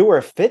fit. You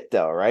were fit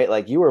though, right?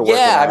 Like you were.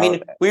 Yeah, out. I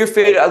mean, we were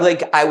fit.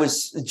 Like I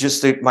was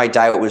just my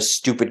diet was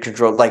stupid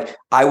controlled. Like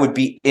I would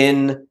be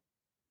in.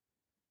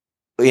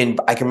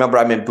 I can remember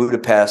I'm in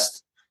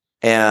Budapest,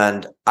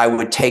 and I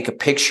would take a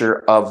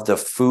picture of the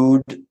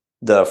food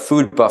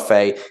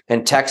buffet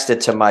and text it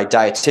to my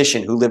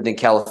dietitian who lived in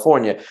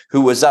California,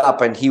 who was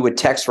up, and he would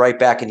text right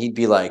back, and he'd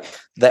be like,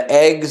 "The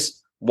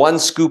eggs, 1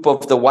 scoop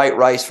of the white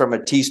rice from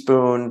a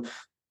teaspoon."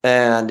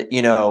 And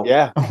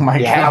yeah, oh my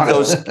God,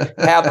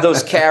 have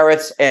those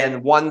carrots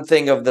and 1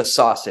 thing of the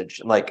sausage.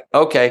 I'm like,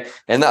 okay,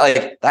 and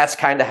that's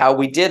kind of how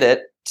we did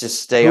it to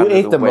stay. Who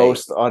ate the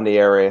most on the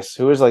air race?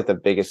 Who was like the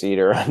biggest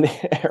eater on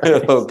the air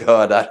race? Oh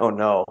God, I don't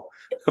know.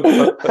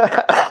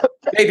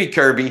 Maybe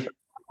Kirby.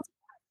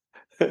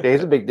 Yeah,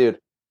 he's a big dude.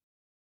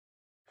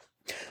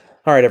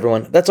 All right,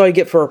 everyone. That's all you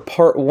get for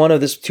part 1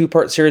 of this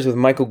 2-part series with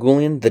Michael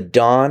Goulian, the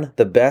Don,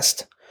 the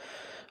best.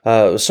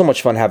 It was so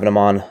much fun having him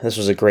on. This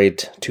was a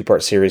great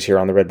 2-part series here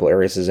on the Red Bull Air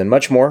Races and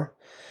much more.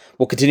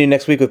 We'll continue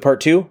next week with part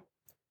 2.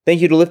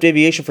 Thank you to Lift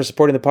Aviation for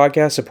supporting the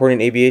podcast,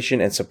 supporting aviation,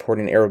 and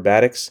supporting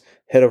aerobatics.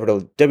 Head over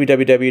to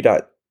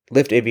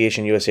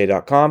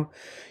www.liftaviationusa.com.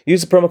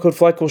 Use the promo code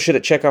FlyCoolShit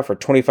at checkout for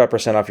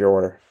 25% off your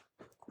order.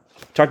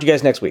 Talk to you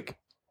guys next week.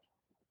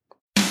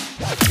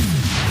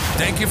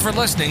 Thank you for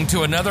listening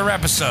to another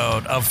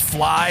episode of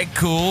Fly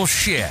Cool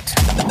Shit.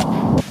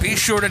 Be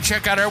sure to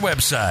check out our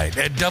website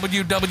at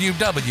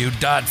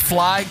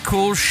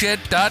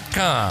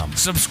www.flycoolshit.com.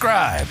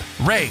 Subscribe,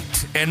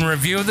 rate, and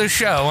review the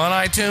show on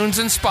iTunes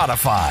and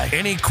Spotify.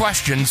 Any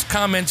questions,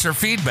 comments, or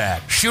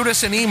feedback, shoot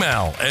us an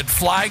email at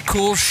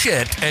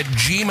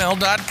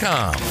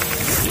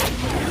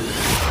flycoolshit@gmail.com.